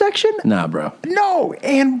produce section? Nah, bro. No.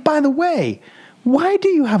 And by the way, why do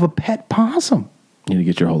you have a pet possum? You need to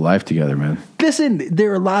get your whole life together, man. Listen, there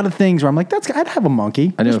are a lot of things where I'm like, I'd have a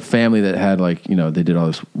monkey. I know a family that had they did all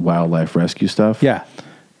this wildlife rescue stuff. Yeah.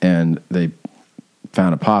 And they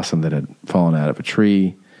found a possum that had fallen out of a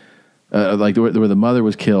tree. Where the mother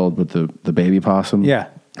was killed, but the baby possum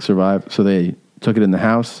survived. So they took it in the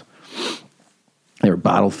house. They were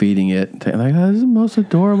bottle feeding it. And like, oh, this is the most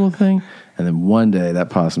adorable thing. And then one day that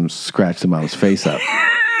possum scratched the mom's face up.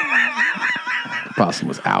 The possum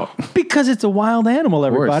was out. Because it's a wild animal,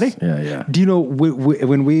 everybody. Yeah. Do you know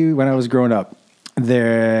when I was growing up,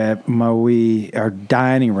 our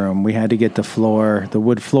dining room, we had to get the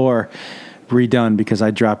wood floor redone because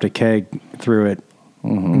I dropped a keg through it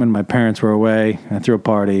when my parents were away. I threw a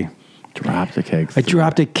party. Dropped a keg. I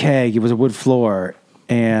dropped a keg. It was a wood floor,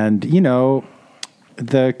 and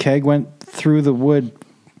the keg went through the wood,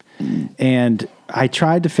 and I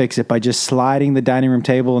tried to fix it by just sliding the dining room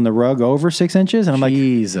table and the rug over 6 inches. And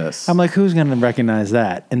Jesus. I'm like, who's going to recognize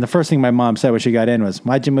that? And the first thing my mom said when she got in was,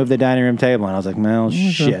 why'd you move the dining room table? And I was like, well,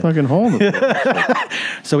 There's shit. a fucking hole in the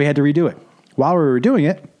So we had to redo it. While we were doing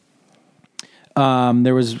it,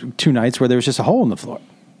 there was 2 nights where there was just a hole in the floor.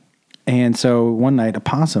 And so one night a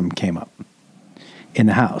possum came up in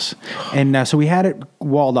the house. And so we had it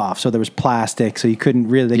walled off. So there was plastic. So you couldn't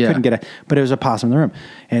couldn't get but it was a possum in the room.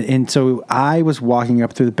 And so I was walking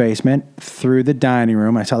up through the basement, through the dining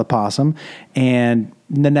room. I saw the possum. And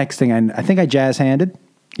the next thing I think I jazz handed.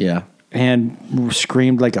 Yeah. And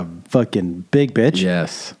screamed like a fucking big bitch.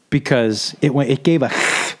 Yes. Because it gave a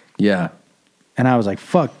Yeah. and I was like,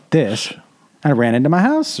 fuck this. I ran into my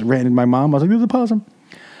house, ran into my mom. I was like, there's a possum.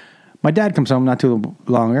 My dad comes home much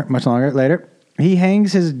longer later. He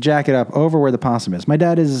hangs his jacket up over where the possum is. My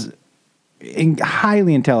dad is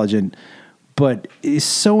highly intelligent, but is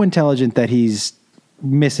so intelligent that he's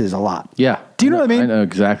misses a lot. Yeah. Do you know what I mean? I know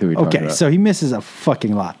exactly what you're talking about. So he misses a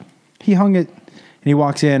fucking lot. He hung it, and he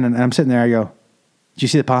walks in, and I'm sitting there. I go, did you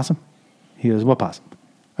see the possum? He goes, what possum?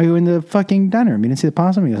 I go, in the fucking dining room. You didn't see the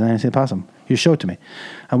possum? He goes, I didn't see the possum. You show it to me.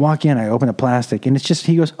 I walk in, I open the plastic, and it's just,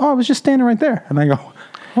 he goes, oh, I was just standing right there. And I go,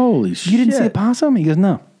 holy shit. you didn't see the possum? He goes,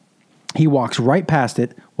 no. He walks right past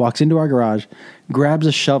it, walks into our garage, grabs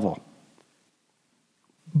a shovel.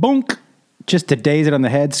 Bonk. Just to daze it on the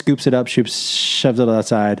head, scoops it up, shoves it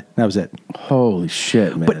outside. That was it. Holy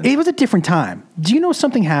shit, man. But it was a different time. Do you know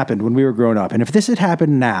something happened when we were growing up? And if this had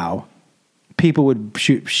happened now, people would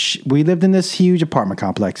shoot. We lived in this huge apartment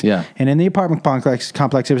complex. Yeah. And in the apartment complex,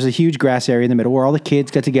 there was a huge grass area in the middle where all the kids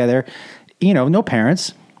got together, no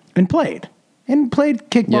parents, and played. And played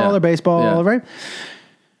kickball or baseball, right?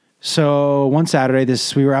 So one Saturday,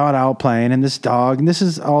 we were out playing, and this dog, and this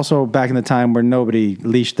is also back in the time where nobody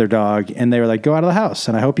leashed their dog, and they were like, go out of the house,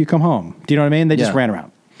 and I hope you come home. Do you know what I mean? They just ran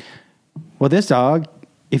around. Well, this dog,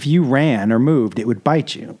 if you ran or moved, it would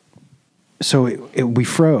bite you. So we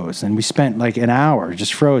froze, and we spent like an hour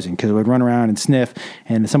just frozen because it would run around and sniff,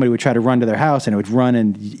 and somebody would try to run to their house, and it would run,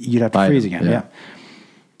 and you'd have to freeze again. Yeah.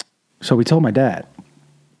 So we told my dad,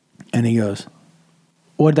 and he goes,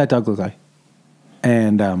 what did that dog look like?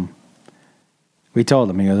 And we told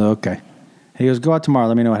him. He goes, okay. He goes, go out tomorrow.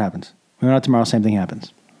 Let me know what happens. We went out tomorrow. Same thing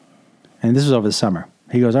happens. And this was over the summer.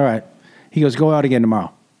 He goes, all right. He goes, go out again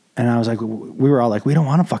tomorrow. And I was like, we were all like, we don't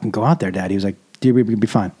want to fucking go out there, Dad. He was like, dear, we'll be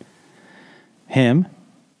fine. Him,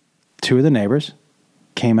 2 of the neighbors,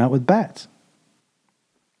 came out with bats.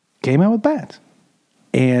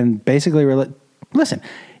 And basically Listen,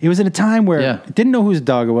 it was at a time where Yeah. didn't know whose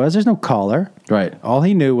dog it was. There's no collar. Right. All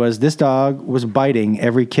he knew was this dog was biting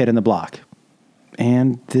every kid in the block.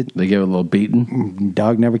 And the They gave it a little beating.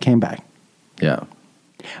 dog never came back. Yeah.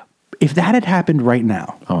 If that had happened right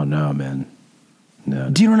now, Oh no, man. No.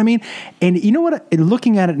 do you know what I mean? And you know what?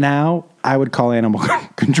 Looking at it now, I would call animal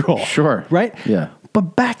control. Sure. Right? Yeah.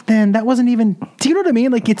 But back then, that wasn't even. Do you know what I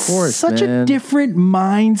mean? Like, it's course, such a man. different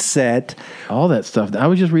mindset. All that stuff. I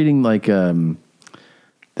was just reading like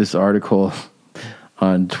this article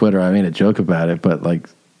on Twitter. I made a joke about it, but like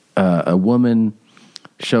a woman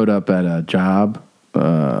showed up at a job,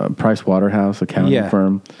 Price Waterhouse accounting Yeah.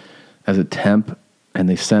 firm, as a temp, and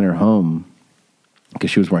they sent her home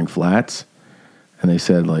because she was wearing flats, and they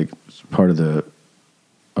said like it's part of the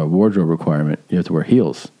wardrobe requirement, you have to wear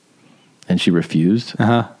heels, and she refused.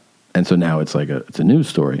 And so now it's like it's a news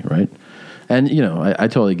story, right? And you know, I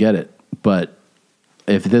totally get it, but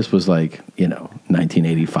if this was like, you know,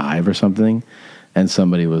 1985 or something, and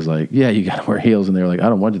somebody was like, yeah, you got to wear heels, and they were like, I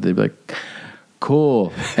don't want to, they'd be like,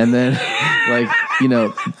 cool. And then like, you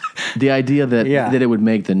know, the idea that that it would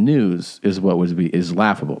make the news is is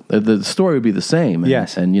laughable. The story would be the same. And,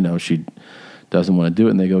 Yes. And you know, she doesn't want to do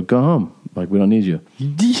it, and they go home. Like, we don't need you.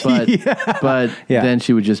 But then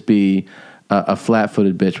she would just be a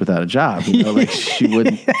flat-footed bitch without a job. You know, like she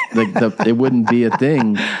wouldn't, it wouldn't be a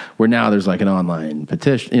thing where now there's like an online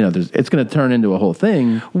petition. You know, it's going to turn into a whole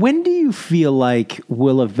thing. When do you feel like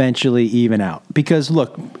we'll eventually even out? Because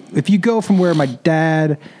look, if you go from where my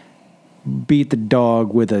dad beat the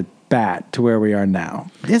dog with a bat to where we are now,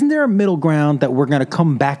 isn't there a middle ground that we're going to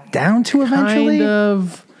come back down to eventually? Kind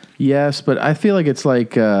of, yes, but I feel like it's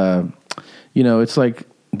like, you know, it's like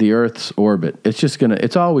the Earth's orbit. It's just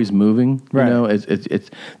it's always moving. Right. You know, it's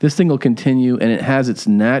this thing will continue, and it has its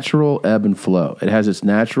natural ebb and flow. It has its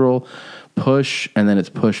natural push, and then it's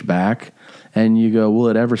pushed back. And you go, will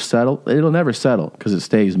it ever settle? It'll never settle because it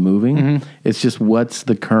stays moving. Mm-hmm. It's just what's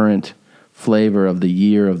the current flavor of the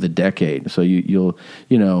year, of the decade. So you'll,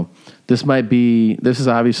 you know, this is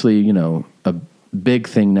obviously, you know, a big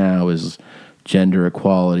thing now is gender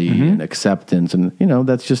equality and acceptance. And, you know,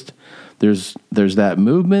 that's just, there's that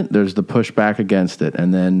movement, there's the pushback against it.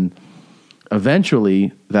 And then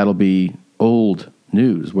eventually that'll be old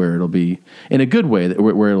news where it'll be in a good way,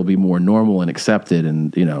 where it'll be more normal and accepted.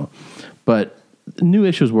 And, you know, but new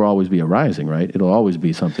issues will always be arising, right? It'll always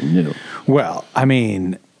be something new. Well, I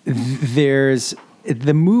mean, there's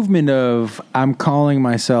the movement of I'm calling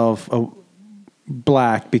myself a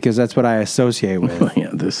black because that's what I associate with. Yeah,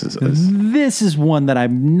 this is one that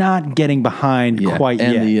I'm not getting behind quite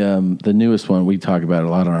yet. And the newest one we talk about a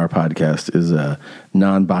lot on our podcast is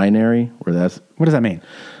non-binary, where what does that mean?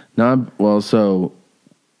 So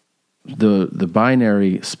the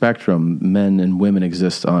binary spectrum, men and women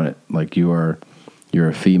exist on it. Like you're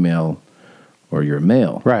a female or you're a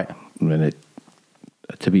male, Right? And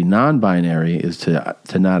to be non-binary is to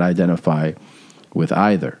not identify with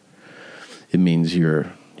either. It means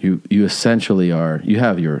you essentially are, you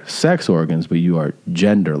have your sex organs, but you are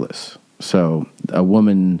genderless. So a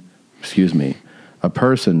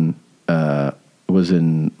person was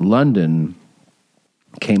in London,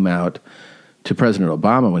 came out to President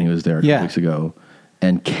Obama when he was there a couple weeks ago,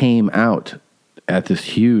 and came out at this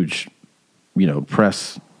huge, you know,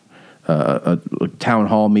 press a town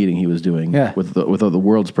hall meeting he was doing with the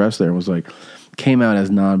world's press there, and was like, came out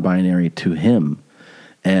as non-binary to him.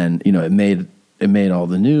 And, you know, it made all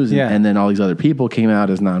the news, and then all these other people came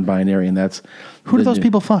out as non-binary, and that's who do those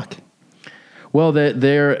people fuck? Well,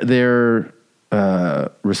 their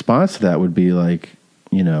response to that would be like,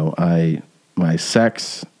 you know, my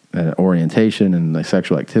sex orientation and my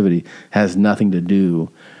sexual activity has nothing to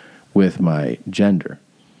do with my gender.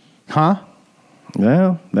 Huh?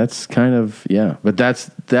 Well, that's kind of but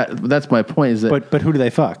that's my point. Is that but who do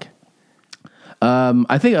they fuck?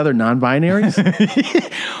 I think other non-binaries.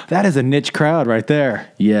 That is a niche crowd right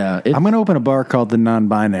there. Yeah. I'm going to open a bar called The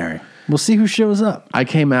Non-Binary. We'll see who shows up. I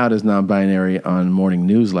came out as non-binary on morning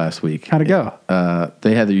news last week. How'd it go?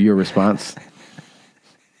 They had your response.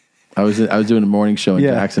 I was doing a morning show in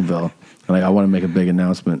Jacksonville, and I want to make a big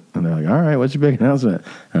announcement. And they're like, all right, what's your big announcement?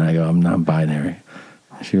 And I go, I'm non-binary.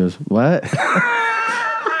 She goes, what?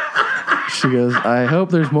 She goes, I hope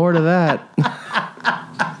there's more to that.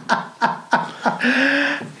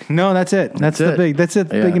 No, that's it. That's the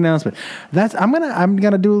big announcement. I'm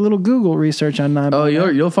gonna do a little Google research on non-binary. Oh,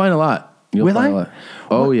 you'll find a lot. Will I?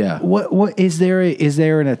 Oh, yeah. What is there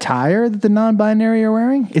an attire that the non-binary are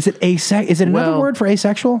wearing? Is it Is it another word for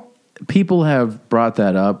asexual? People have brought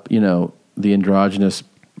that up. You know, the androgynous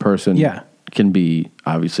person can be,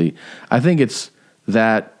 obviously. I think it's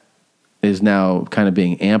that is now kind of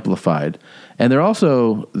being amplified. And they're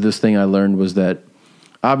also, this thing I learned was that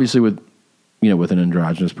obviously with an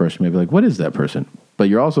androgynous person, maybe like, what is that person? But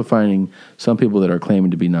you're also finding some people that are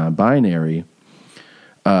claiming to be non-binary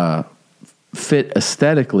fit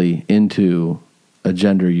aesthetically into a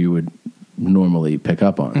gender you would normally pick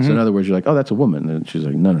up on. So in other words, you're like, oh, that's a woman. And she's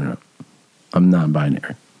like, no, I'm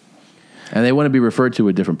non-binary. And they want to be referred to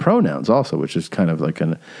with different pronouns also, which is kind of like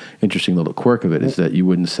an interesting little quirk of it, is that you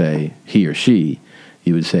wouldn't say he or she.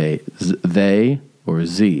 You would say they or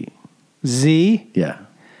Z. Z? Yeah.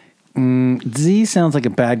 Z sounds like a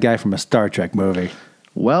bad guy from a Star Trek movie.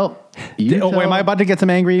 Well, am I about to get some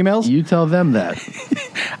angry emails? You tell them that.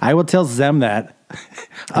 I will tell them that.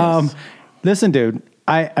 Yes. Listen, dude,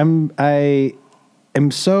 I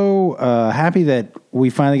am so happy that we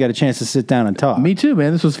finally got a chance to sit down and talk. Me too,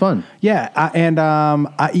 man. This was fun. Yeah,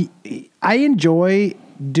 I enjoy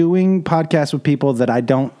doing podcasts with people that I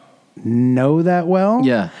don't know that well.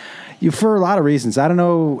 Yeah. For a lot of reasons. I don't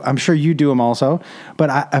know. I'm sure you do them also,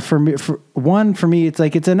 but for me, it's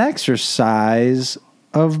like it's an exercise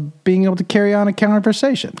of being able to carry on a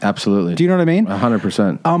conversation. Absolutely. Do you know what I mean?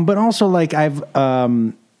 100%. But also, like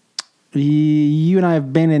you and I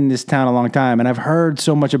have been in this town a long time, and I've heard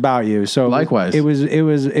so much about you. So likewise, it was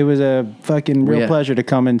a fucking real pleasure to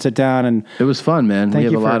come and sit down, and it was fun, man. We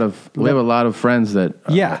have a lot of friends that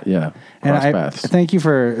cross paths. Thank you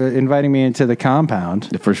for inviting me into the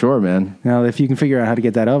compound. For sure, man. Now, if you can figure out how to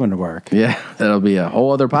get that oven to work, that'll be a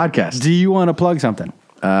whole other podcast. Do you want to plug something?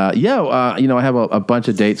 I have a bunch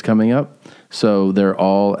of dates coming up, so they're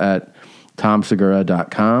all at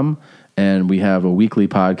tomsegura.com. And we have a weekly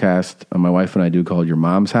podcast my wife and I do called Your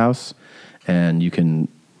Mom's House. And you can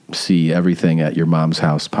see everything at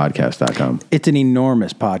yourmomshousepodcast.com. It's an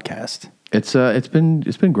enormous podcast. It's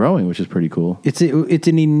been growing, which is pretty cool. It's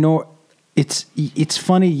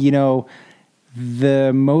funny,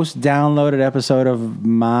 the most downloaded episode of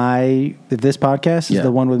this podcast is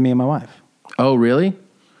the one with me and my wife. Oh, really?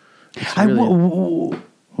 By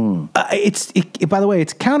the way,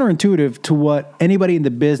 it's counterintuitive to what anybody in the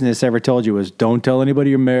business ever told you was don't tell anybody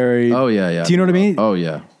you're married. Oh, yeah. Do you know what I mean? Oh,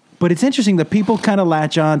 yeah. But it's interesting that people kind of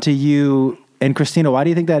latch on to you and Christina. Why do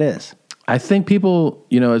you think that is? I think people,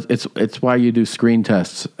 it's why you do screen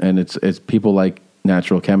tests, and it's people like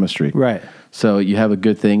natural chemistry. Right. So you have a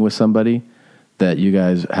good thing with somebody that you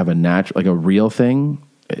guys have like a real thing.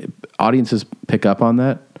 Audiences pick up on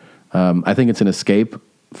that. I think it's an escape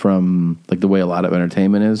from like the way a lot of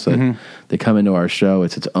entertainment is. They come into our show,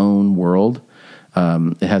 it's its own world.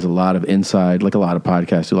 It has a lot of inside, like a lot of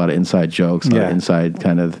podcasts, do a lot of inside jokes, a lot of inside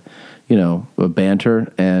kind of,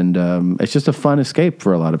 banter. And it's just a fun escape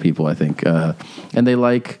for a lot of people, I think. And they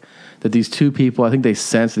like that these two people, I think they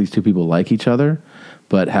sense these two people like each other,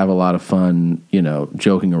 but have a lot of fun,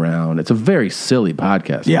 joking around. It's a very silly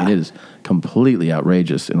podcast. Yeah. I mean, it is completely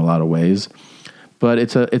outrageous in a lot of ways. But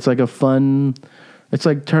it's like a fun... It's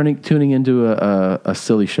like tuning into a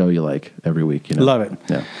silly show you like every week. Love it.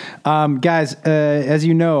 Yeah. Guys, as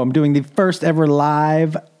you know, I'm doing the first ever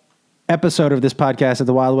live episode of this podcast at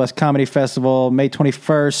the Wild West Comedy Festival, May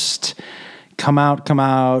 21st. Come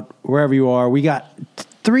out, wherever you are. We got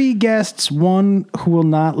 3 guests, one who will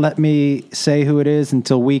not let me say who it is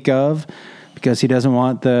until week of, because he doesn't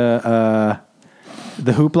want the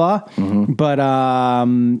hoopla. But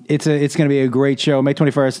it's going to be a great show. May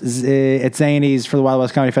 21st at Zanies for the Wild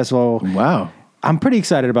West Comedy Festival. Wow. I'm pretty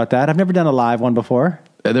excited about that. I've never done a live one before.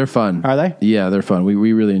 They're fun. Are they? Yeah, they're fun.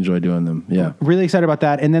 We really enjoy doing them. Yeah. Really excited about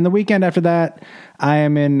that. And then the weekend after that, I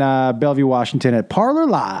am in Bellevue, Washington at Parlor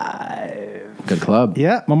Live. Good club.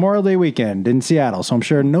 Yeah, Memorial Day weekend in Seattle. So I'm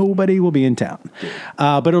sure nobody will be in town.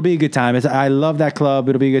 But it'll be a good time. I love that club.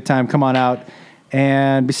 It'll be a good time. Come on out.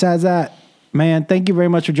 And besides that, man, thank you very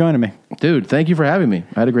much for joining me. Dude, thank you for having me.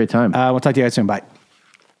 I had a great time. We'll talk to you guys soon. Bye.